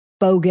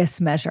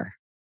 bogus measure.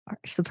 Are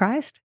you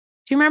surprised?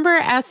 Do you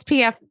remember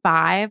SPF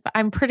 5?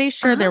 I'm pretty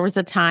sure there was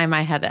a time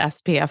I had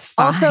SPF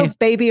 5. Also,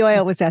 baby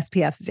oil was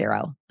SPF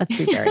 0. Let's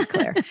be very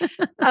clear.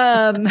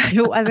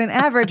 It wasn't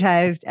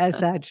advertised as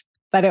such,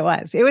 but it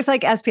was. It was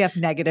like SPF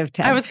negative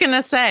 10. I was going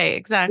to say,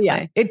 exactly.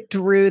 Yeah, it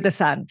drew the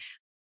sun.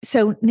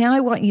 So now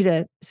I want you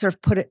to sort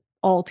of put it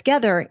all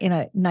together in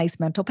a nice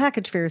mental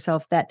package for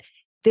yourself that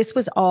this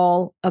was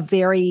all a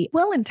very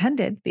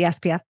well-intended, the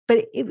SPF,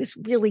 but it was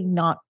really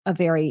not a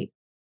very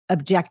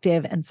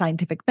objective and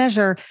scientific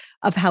measure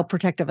of how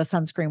protective a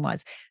sunscreen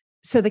was.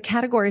 So the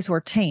categories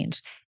were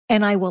changed.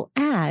 And I will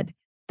add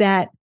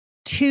that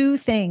two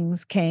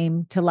things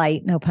came to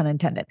light, no pun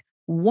intended.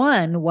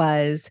 One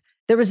was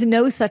there was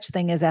no such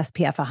thing as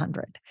SPF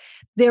 100.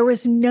 There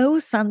was no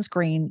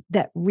sunscreen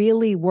that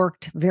really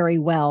worked very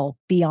well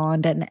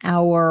beyond an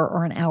hour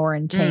or an hour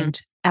and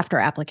change after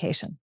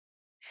application.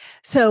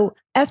 So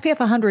SPF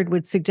 100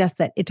 would suggest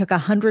that it took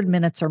 100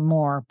 minutes or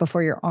more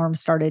before your arm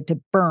started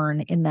to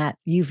burn in that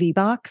UV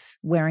box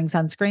wearing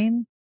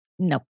sunscreen.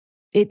 No,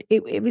 it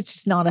was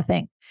just not a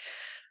thing.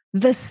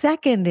 The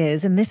second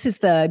is, and this is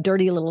the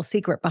dirty little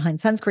secret behind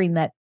sunscreen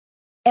that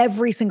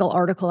every single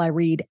article I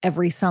read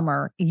every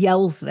summer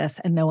yells this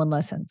and no one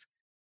listens.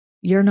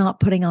 You're not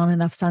putting on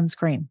enough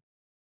sunscreen.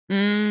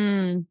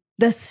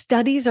 The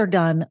studies are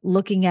done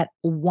looking at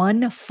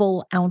 1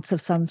 full ounce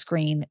of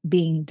sunscreen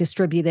being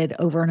distributed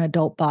over an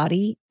adult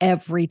body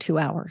every 2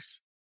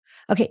 hours.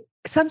 Okay,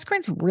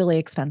 sunscreen's really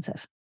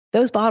expensive.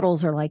 Those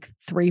bottles are like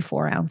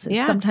 3-4 ounces.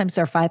 Yeah. Sometimes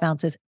they're 5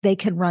 ounces. They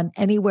can run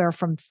anywhere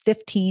from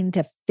 $15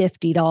 to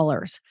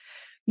 $50.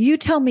 You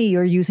tell me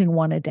you're using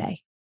one a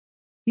day.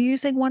 You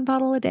using one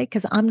bottle a day?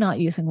 Because I'm not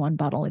using one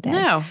bottle a day.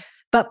 No.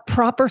 But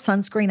proper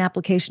sunscreen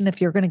application,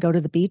 if you're going to go to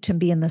the beach and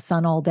be in the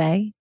sun all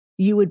day,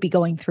 you would be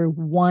going through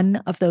one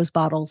of those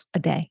bottles a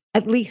day,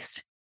 at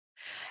least.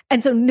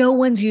 And so no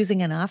one's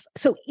using enough.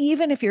 So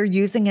even if you're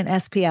using an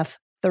SPF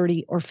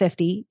 30 or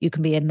 50, you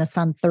can be in the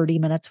sun 30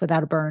 minutes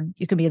without a burn.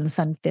 You can be in the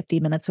sun 50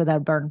 minutes without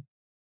a burn.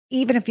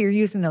 Even if you're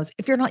using those,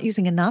 if you're not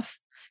using enough,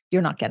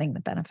 you're not getting the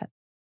benefit.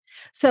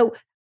 So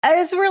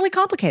it's really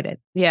complicated.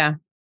 Yeah.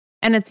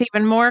 And it's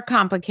even more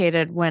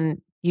complicated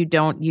when you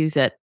don't use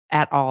it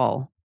at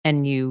all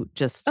and you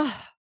just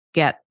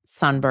get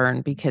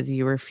sunburn because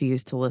you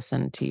refuse to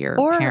listen to your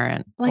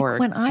parent like or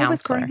when I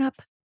was counselor. growing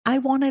up, I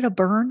wanted a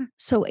burn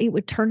so it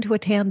would turn to a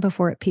tan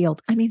before it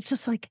peeled. I mean, it's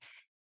just like,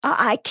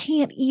 I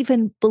can't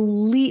even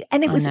believe,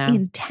 and it was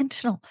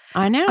intentional.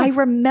 I know. I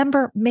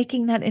remember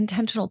making that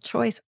intentional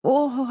choice.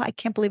 Oh, I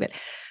can't believe it.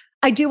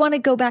 I do want to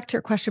go back to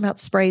your question about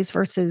sprays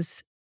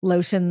versus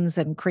lotions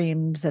and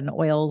creams and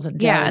oils and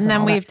gels. Yeah. And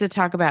then we have to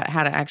talk about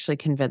how to actually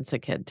convince a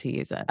kid to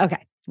use it.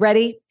 Okay.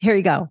 Ready? Here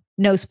you go.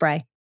 No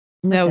spray.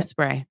 No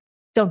spray.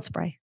 Don't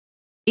spray.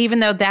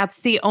 Even though that's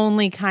the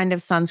only kind of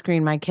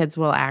sunscreen my kids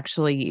will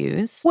actually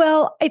use.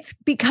 Well, it's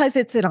because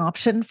it's an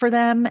option for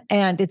them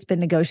and it's been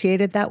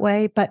negotiated that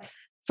way. But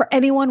for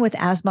anyone with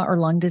asthma or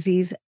lung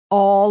disease,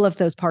 all of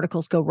those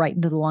particles go right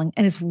into the lung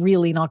and it's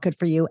really not good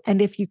for you.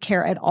 And if you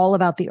care at all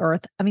about the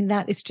earth, I mean,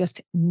 that is just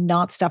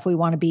not stuff we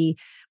want to be.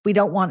 We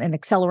don't want an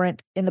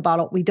accelerant in the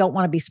bottle. We don't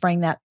want to be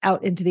spraying that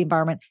out into the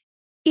environment.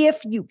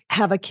 If you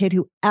have a kid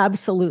who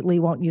absolutely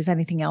won't use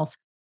anything else,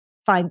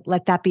 fine,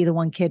 let that be the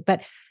one kid.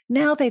 But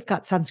now they've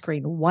got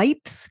sunscreen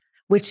wipes,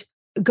 which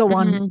go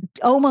on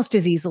almost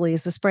as easily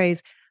as the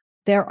sprays.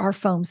 There are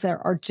foams, there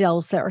are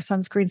gels, there are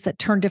sunscreens that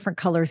turn different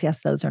colors.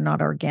 Yes, those are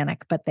not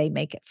organic, but they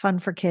make it fun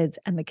for kids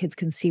and the kids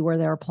can see where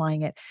they're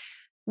applying it.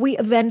 We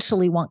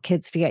eventually want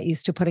kids to get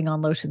used to putting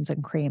on lotions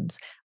and creams.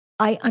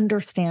 I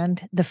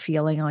understand the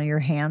feeling on your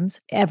hands.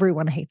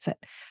 Everyone hates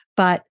it.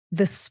 But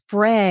the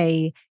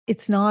spray,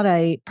 it's not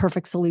a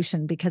perfect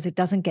solution because it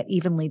doesn't get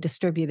evenly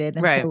distributed.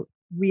 And so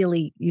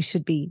really you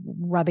should be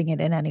rubbing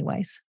it in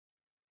anyways.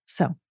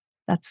 So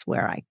that's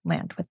where I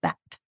land with that.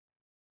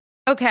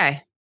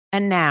 Okay.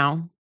 And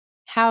now,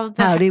 how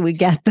do we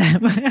get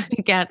them?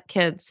 Get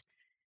kids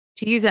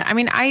to use it? I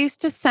mean, I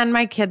used to send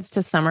my kids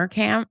to summer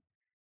camp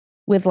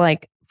with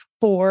like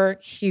 4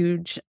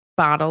 huge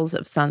bottles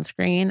of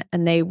sunscreen,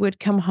 and they would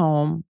come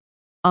home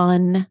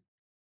unopened.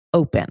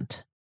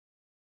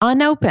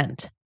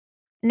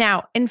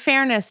 Now, in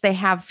fairness, they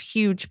have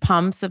huge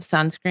pumps of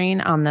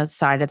sunscreen on the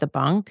side of the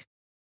bunk.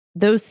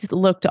 Those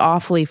looked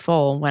awfully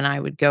full when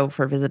I would go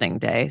for visiting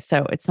day.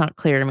 So it's not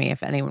clear to me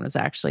if anyone was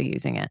actually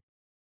using it.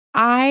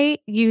 I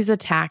use a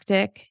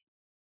tactic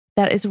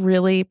that is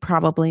really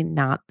probably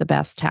not the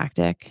best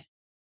tactic.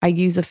 I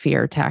use a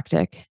fear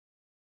tactic.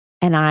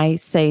 And I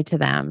say to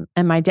them,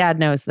 and my dad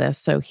knows this,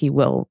 so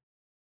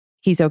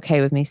he's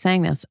okay with me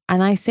saying this.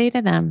 And I say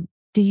to them,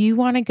 do you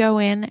want to go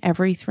in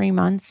every 3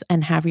 months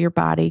and have your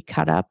body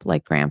cut up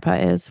like grandpa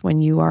is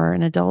when you are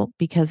an adult?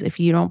 Because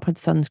if you don't put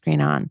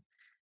sunscreen on,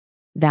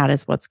 that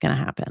is what's going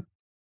to happen.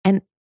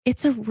 And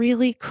it's a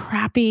really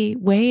crappy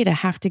way to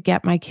have to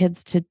get my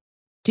kids to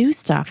do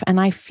stuff. And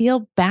I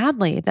feel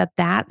badly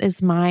that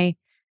is my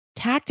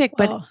tactic,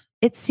 but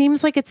it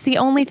seems like it's the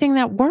only thing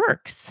that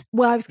works.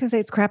 Well, I was going to say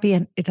it's crappy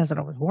and it doesn't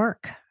always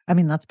work. I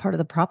mean, that's part of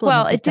the problem.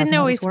 Well, it didn't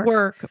always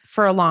work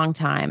for a long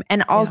time.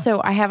 And also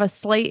I have a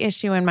slight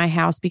issue in my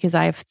house because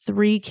I have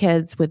 3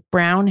 kids with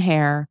brown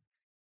hair,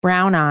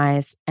 brown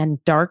eyes,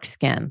 and dark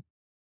skin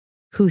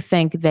who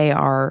think they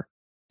are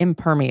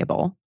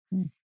impermeable.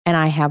 And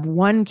I have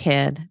 1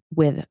 kid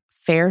with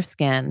fair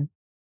skin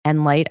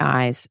and light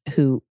eyes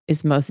who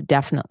is most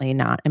definitely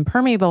not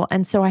impermeable.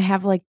 And so I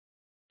have like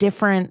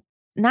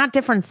not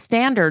different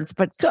standards,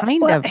 but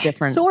kind of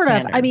different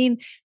standards. I mean,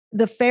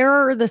 the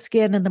fairer the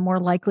skin and the more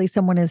likely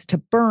someone is to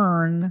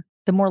burn,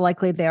 the more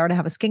likely they are to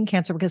have a skin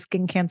cancer because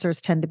skin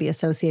cancers tend to be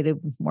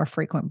associated with more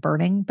frequent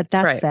burning. But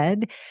that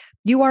said,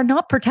 you are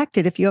not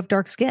protected if you have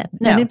dark skin.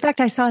 No. And in fact,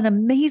 I saw an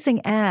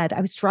amazing ad.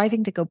 I was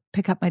driving to go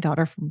pick up my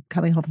daughter from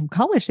coming home from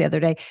college the other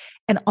day.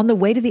 And on the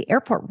way to the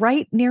airport,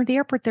 right near the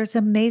airport, there's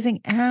an amazing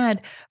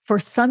ad for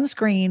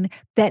sunscreen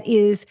that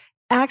is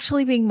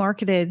actually being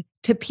marketed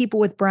to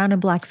people with brown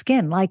and black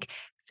skin. Like,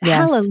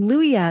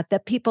 hallelujah,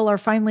 that people are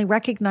finally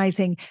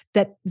recognizing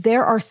that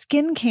there are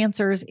skin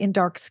cancers in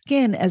dark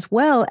skin as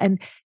well.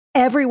 And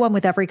everyone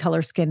with every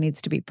color skin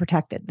needs to be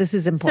protected. This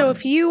is important. So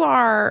if you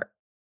are,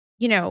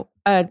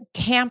 a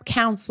camp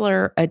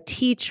counselor, a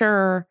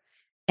teacher,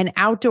 an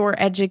outdoor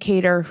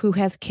educator who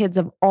has kids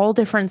of all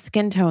different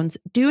skin tones,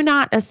 do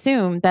not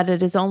assume that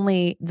it is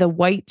only the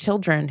white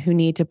children who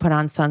need to put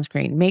on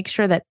sunscreen. Make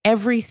sure that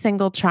every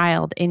single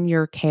child in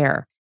your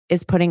care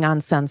is putting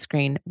on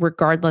sunscreen,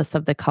 regardless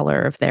of the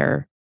color of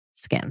their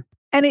skin.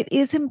 And it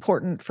is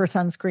important for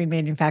sunscreen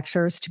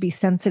manufacturers to be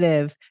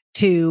sensitive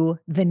to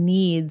the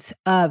needs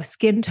of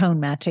skin tone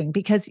matching,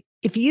 because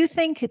if you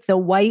think the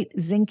white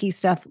zinky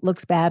stuff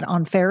looks bad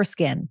on fair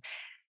skin,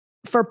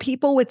 for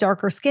people with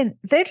darker skin,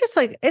 they're just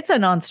like, it's a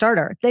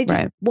non-starter. They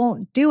just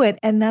won't do it.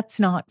 And that's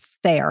not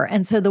fair.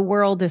 And so the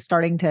world is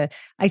starting to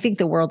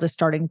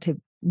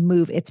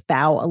move its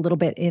bow a little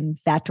bit in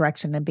that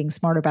direction and being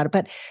smarter about it.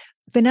 But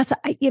Vanessa,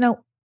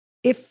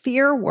 if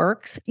fear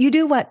works, you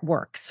do what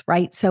works,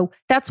 right? So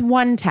that's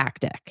one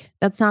tactic.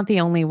 That's not the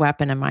only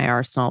weapon in my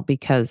arsenal,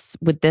 because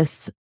with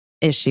this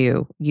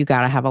issue, you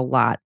got to have a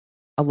lot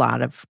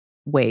of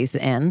weighs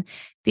in.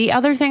 The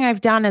other thing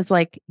I've done is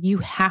like, you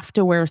have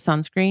to wear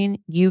sunscreen.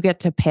 You get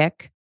to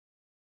pick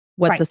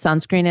what the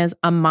sunscreen is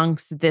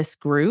amongst this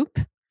group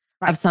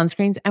of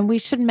sunscreens. And we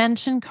should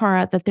mention,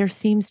 Cara, that there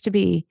seems to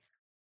be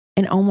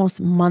an almost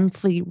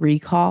monthly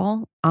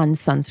recall on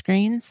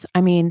sunscreens.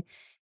 I mean,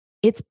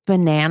 it's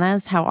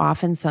bananas how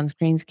often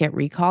sunscreens get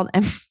recalled.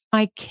 And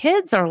my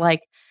kids are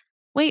like,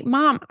 wait,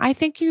 Mom, I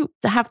think you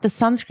have the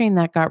sunscreen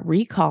that got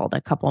recalled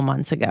a couple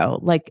months ago.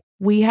 Like,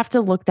 we have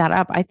to look that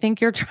up. I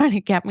think you're trying to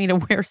get me to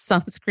wear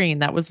sunscreen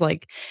that was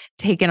like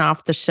taken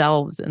off the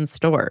shelves in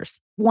stores.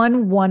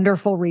 One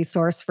wonderful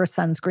resource for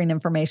sunscreen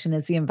information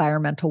is the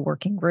Environmental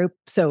Working Group.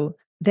 So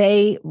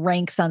they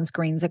rank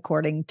sunscreens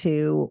according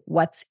to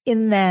what's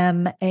in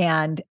them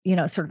and,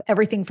 sort of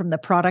everything from the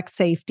product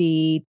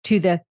safety to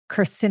the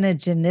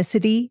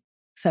carcinogenicity.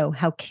 So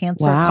how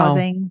cancer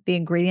causing the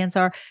ingredients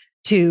are,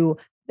 to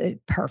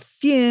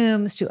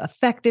perfumes, to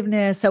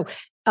effectiveness. So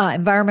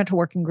Environmental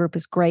Working Group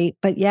is great.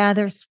 But yeah,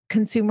 there's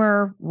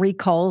consumer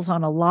recalls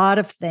on a lot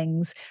of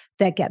things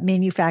that get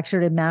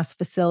manufactured in mass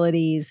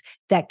facilities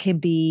that can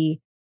be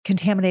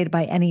contaminated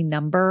by any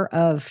number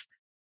of,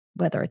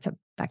 whether it's a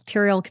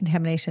bacterial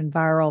contamination,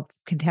 viral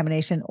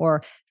contamination,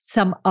 or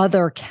some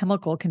other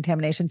chemical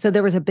contamination. So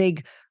there was a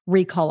big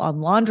recall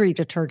on laundry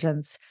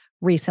detergents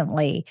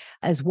recently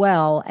as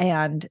well.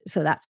 And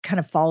so that kind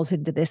of falls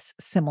into this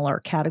similar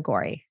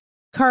category.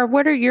 Cara,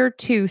 what are your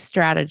 2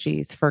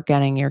 strategies for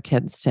getting your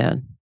kids to?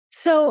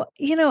 So,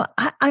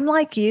 I'm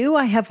like you.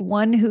 I have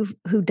one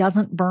who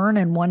doesn't burn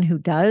and one who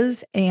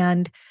does.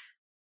 And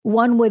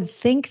one would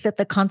think that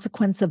the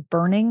consequence of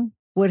burning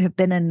would have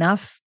been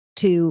enough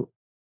to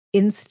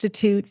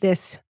institute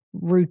this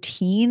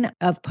routine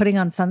of putting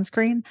on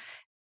sunscreen.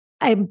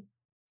 I'm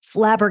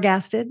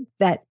flabbergasted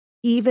that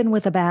even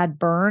with a bad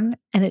burn,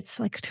 and it's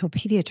like, to a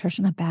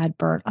pediatrician, a bad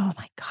burn, oh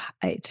my God,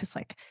 it's just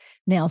like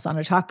nails on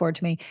a chalkboard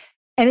to me.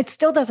 And it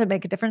still doesn't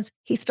make a difference.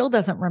 He still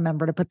doesn't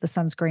remember to put the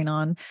sunscreen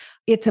on.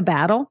 It's a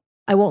battle.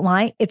 I won't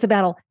lie. It's a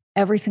battle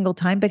every single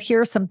time. But here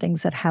are some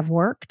things that have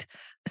worked.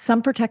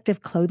 Sun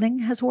protective clothing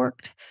has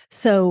worked.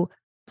 So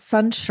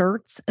sun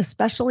shirts,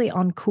 especially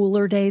on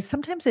cooler days,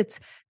 sometimes it's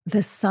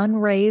the sun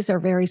rays are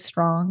very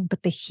strong,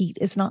 but the heat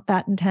is not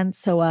that intense.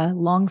 So a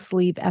long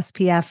sleeve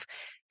SPF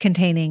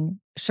containing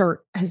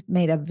shirt has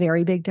made a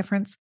very big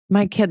difference.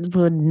 My kids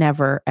would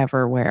never,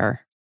 ever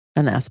wear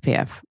an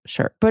SPF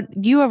shirt, but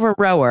you have a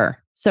rower,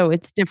 so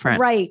it's different.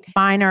 Right.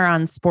 Mine are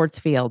on sports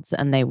fields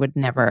and they would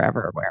never,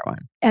 ever wear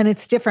one. And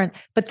it's different.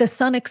 But the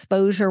sun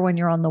exposure when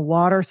you're on the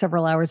water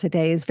several hours a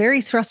day is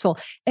very stressful.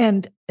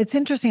 And it's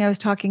interesting. I was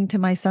talking to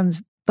my son's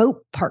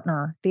boat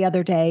partner the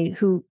other day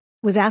who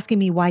was asking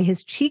me why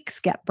his cheeks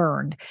get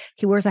burned.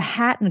 He wears a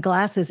hat and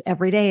glasses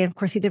every day. And of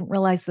course, he didn't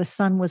realize the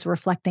sun was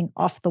reflecting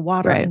off the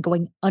water and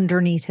going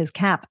underneath his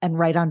cap and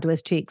right onto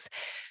his cheeks.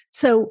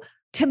 So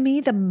to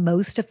me, the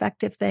most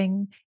effective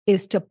thing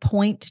is to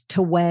point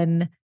to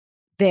when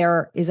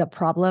there is a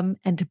problem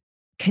and to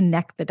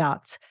connect the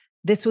dots.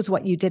 This was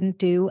what you didn't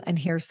do, and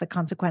here's the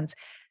consequence.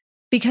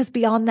 Because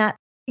beyond that,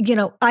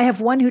 I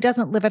have one who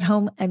doesn't live at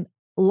home, and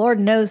Lord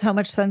knows how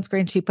much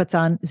sunscreen she puts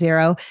on,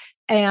 0.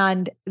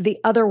 And the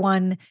other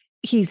one,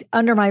 he's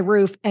under my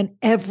roof, and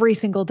every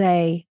single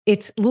day,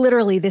 it's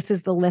literally, this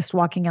is the list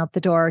walking out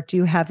the door. Do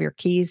you have your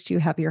keys? Do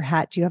you have your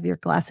hat? Do you have your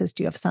glasses?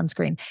 Do you have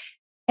sunscreen?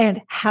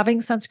 And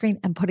having sunscreen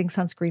and putting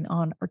sunscreen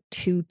on are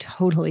 2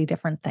 totally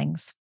different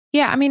things.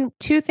 Yeah. I mean,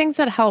 2 things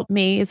that helped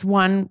me is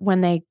one,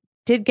 when they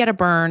did get a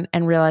burn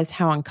and realized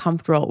how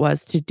uncomfortable it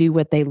was to do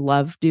what they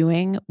love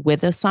doing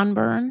with a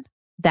sunburn,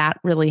 that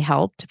really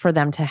helped for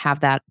them to have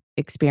that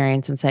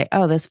experience and say,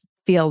 oh, this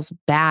feels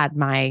bad.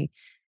 My,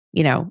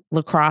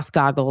 lacrosse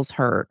goggles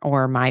hurt,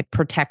 or my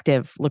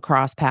protective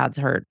lacrosse pads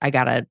hurt. I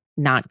got to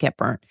not get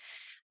burnt.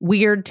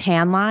 Weird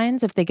tan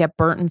lines, if they get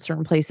burnt in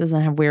certain places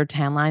and have weird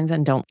tan lines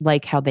and don't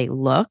like how they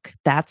look,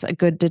 that's a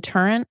good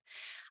deterrent.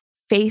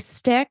 Face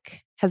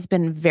stick has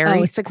been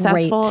very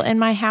successful in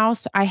my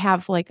house. I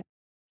have like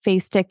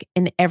face stick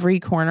in every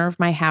corner of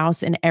my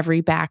house, in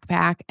every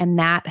backpack. And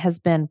that has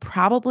been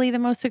probably the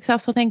most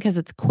successful thing because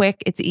it's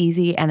quick, it's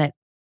easy, and it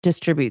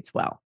distributes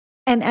well.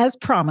 And as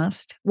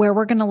promised, where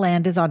we're going to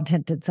land is on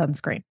tinted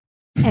sunscreen.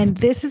 And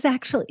this is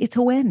actually, it's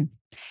a win.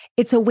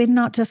 It's a win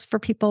not just for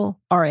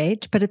people our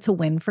age, but it's a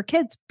win for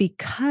kids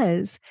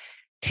because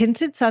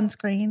tinted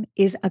sunscreen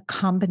is a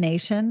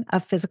combination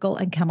of physical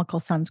and chemical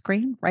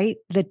sunscreen, right?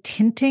 The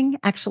tinting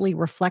actually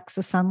reflects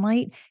the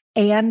sunlight,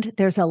 and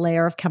there's a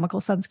layer of chemical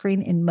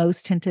sunscreen in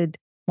most tinted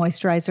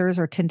moisturizers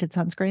or tinted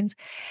sunscreens.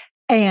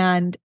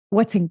 And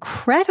what's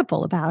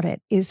incredible about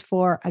it is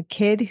for a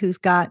kid who's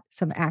got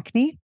some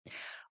acne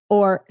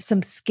or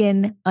some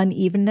skin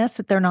unevenness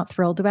that they're not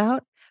thrilled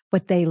about,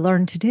 what they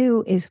learn to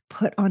do is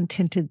put on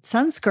tinted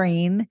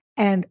sunscreen,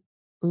 and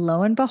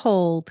lo and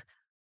behold,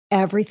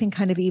 everything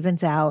kind of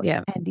evens out.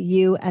 Yeah. And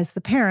you, as the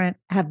parent,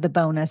 have the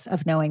bonus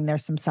of knowing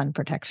there's some sun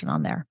protection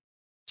on there.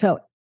 So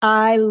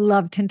I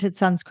love tinted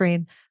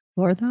sunscreen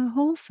for the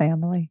whole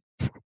family.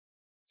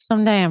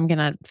 Someday I'm going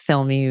to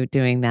film you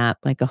doing that,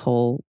 like a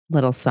whole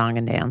little song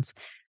and dance.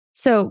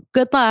 So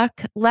good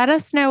luck. Let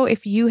us know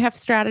if you have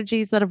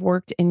strategies that have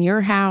worked in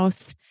your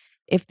house,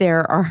 if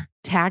there are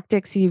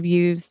tactics you've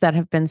used that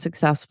have been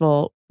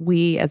successful.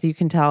 We, as you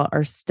can tell,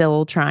 are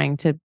still trying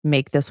to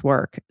make this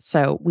work.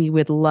 So we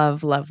would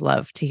love, love,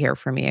 love to hear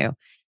from you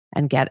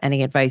and get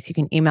any advice. You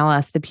can email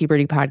us,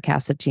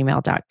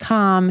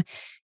 thepubertypodcast@gmail.com,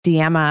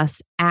 DM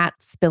us at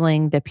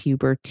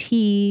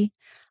spillingthepuberty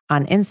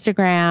on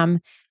Instagram,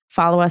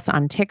 follow us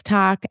on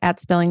TikTok at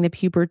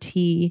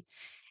spillingthepuberty.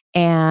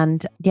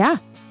 And yeah,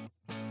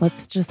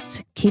 let's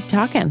just keep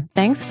talking.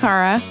 Thanks,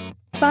 Cara.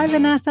 Bye,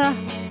 Vanessa.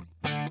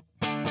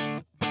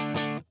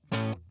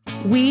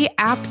 We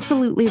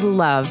absolutely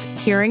love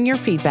hearing your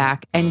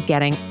feedback and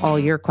getting all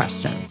your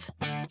questions.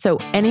 So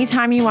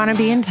anytime you want to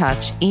be in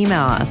touch,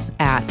 email us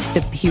at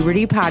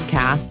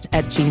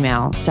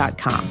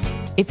thepubertypodcast@gmail.com.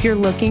 If you're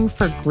looking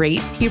for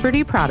great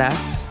puberty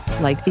products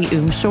like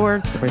the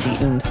shorts or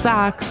the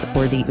socks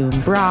or the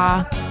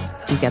bra,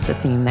 you get the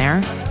theme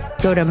there,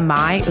 go to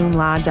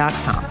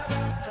myumla.com.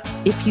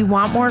 If you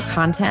want more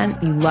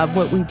content, you love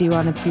what we do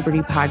on the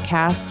Puberty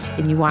Podcast,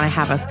 and you want to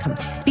have us come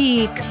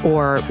speak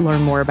or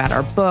learn more about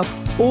our book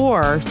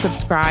or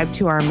subscribe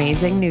to our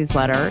amazing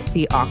newsletter,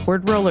 The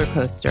Awkward Roller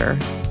Coaster,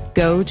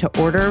 go to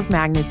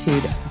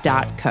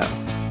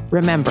orderofmagnitude.co.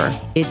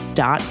 Remember, it's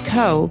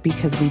 .co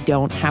because we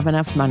don't have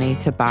enough money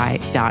to buy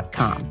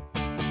 .com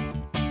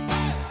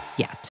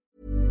yet.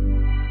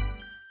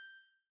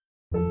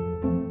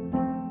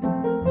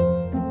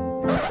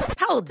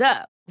 Hold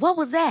up. What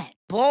was that?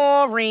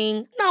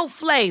 Boring. No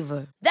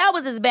flavor. That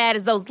was as bad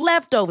as those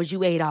leftovers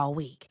you ate all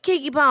week.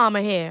 Keke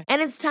Palmer here.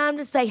 And it's time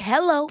to say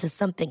hello to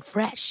something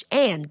fresh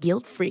and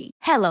guilt-free.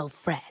 Hello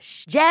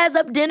Fresh. Jazz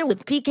up dinner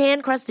with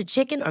pecan-crusted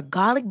chicken or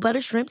garlic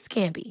butter shrimp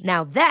scampi.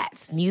 Now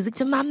that's music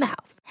to my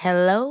mouth.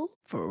 Hello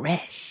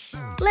Fresh.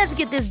 Let's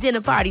get this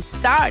dinner party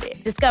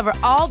started. Discover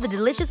all the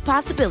delicious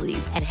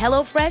possibilities at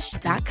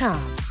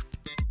hellofresh.com.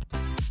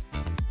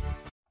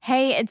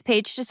 Hey, it's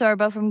Paige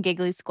DeSorbo from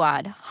Giggly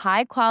Squad.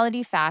 High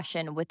quality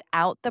fashion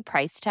without the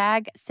price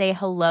tag. Say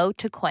hello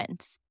to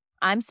Quince.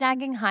 I'm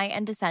snagging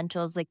high-end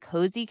essentials like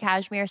cozy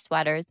cashmere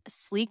sweaters,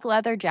 sleek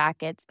leather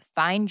jackets,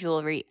 fine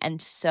jewelry,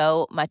 and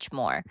so much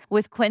more.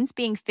 With Quince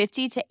being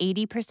 50 to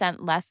 80%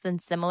 less than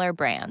similar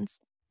brands.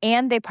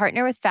 And they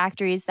partner with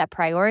factories that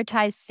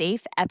prioritize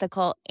safe,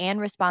 ethical, and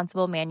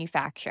responsible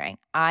manufacturing.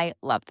 I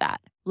love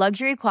that.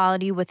 Luxury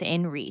quality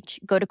within reach.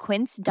 Go to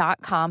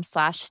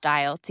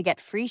quince.com/style to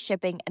get free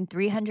shipping and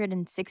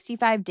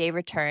 365-day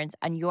returns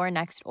on your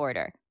next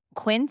order.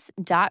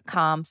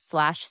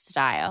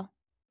 Quince.com/style.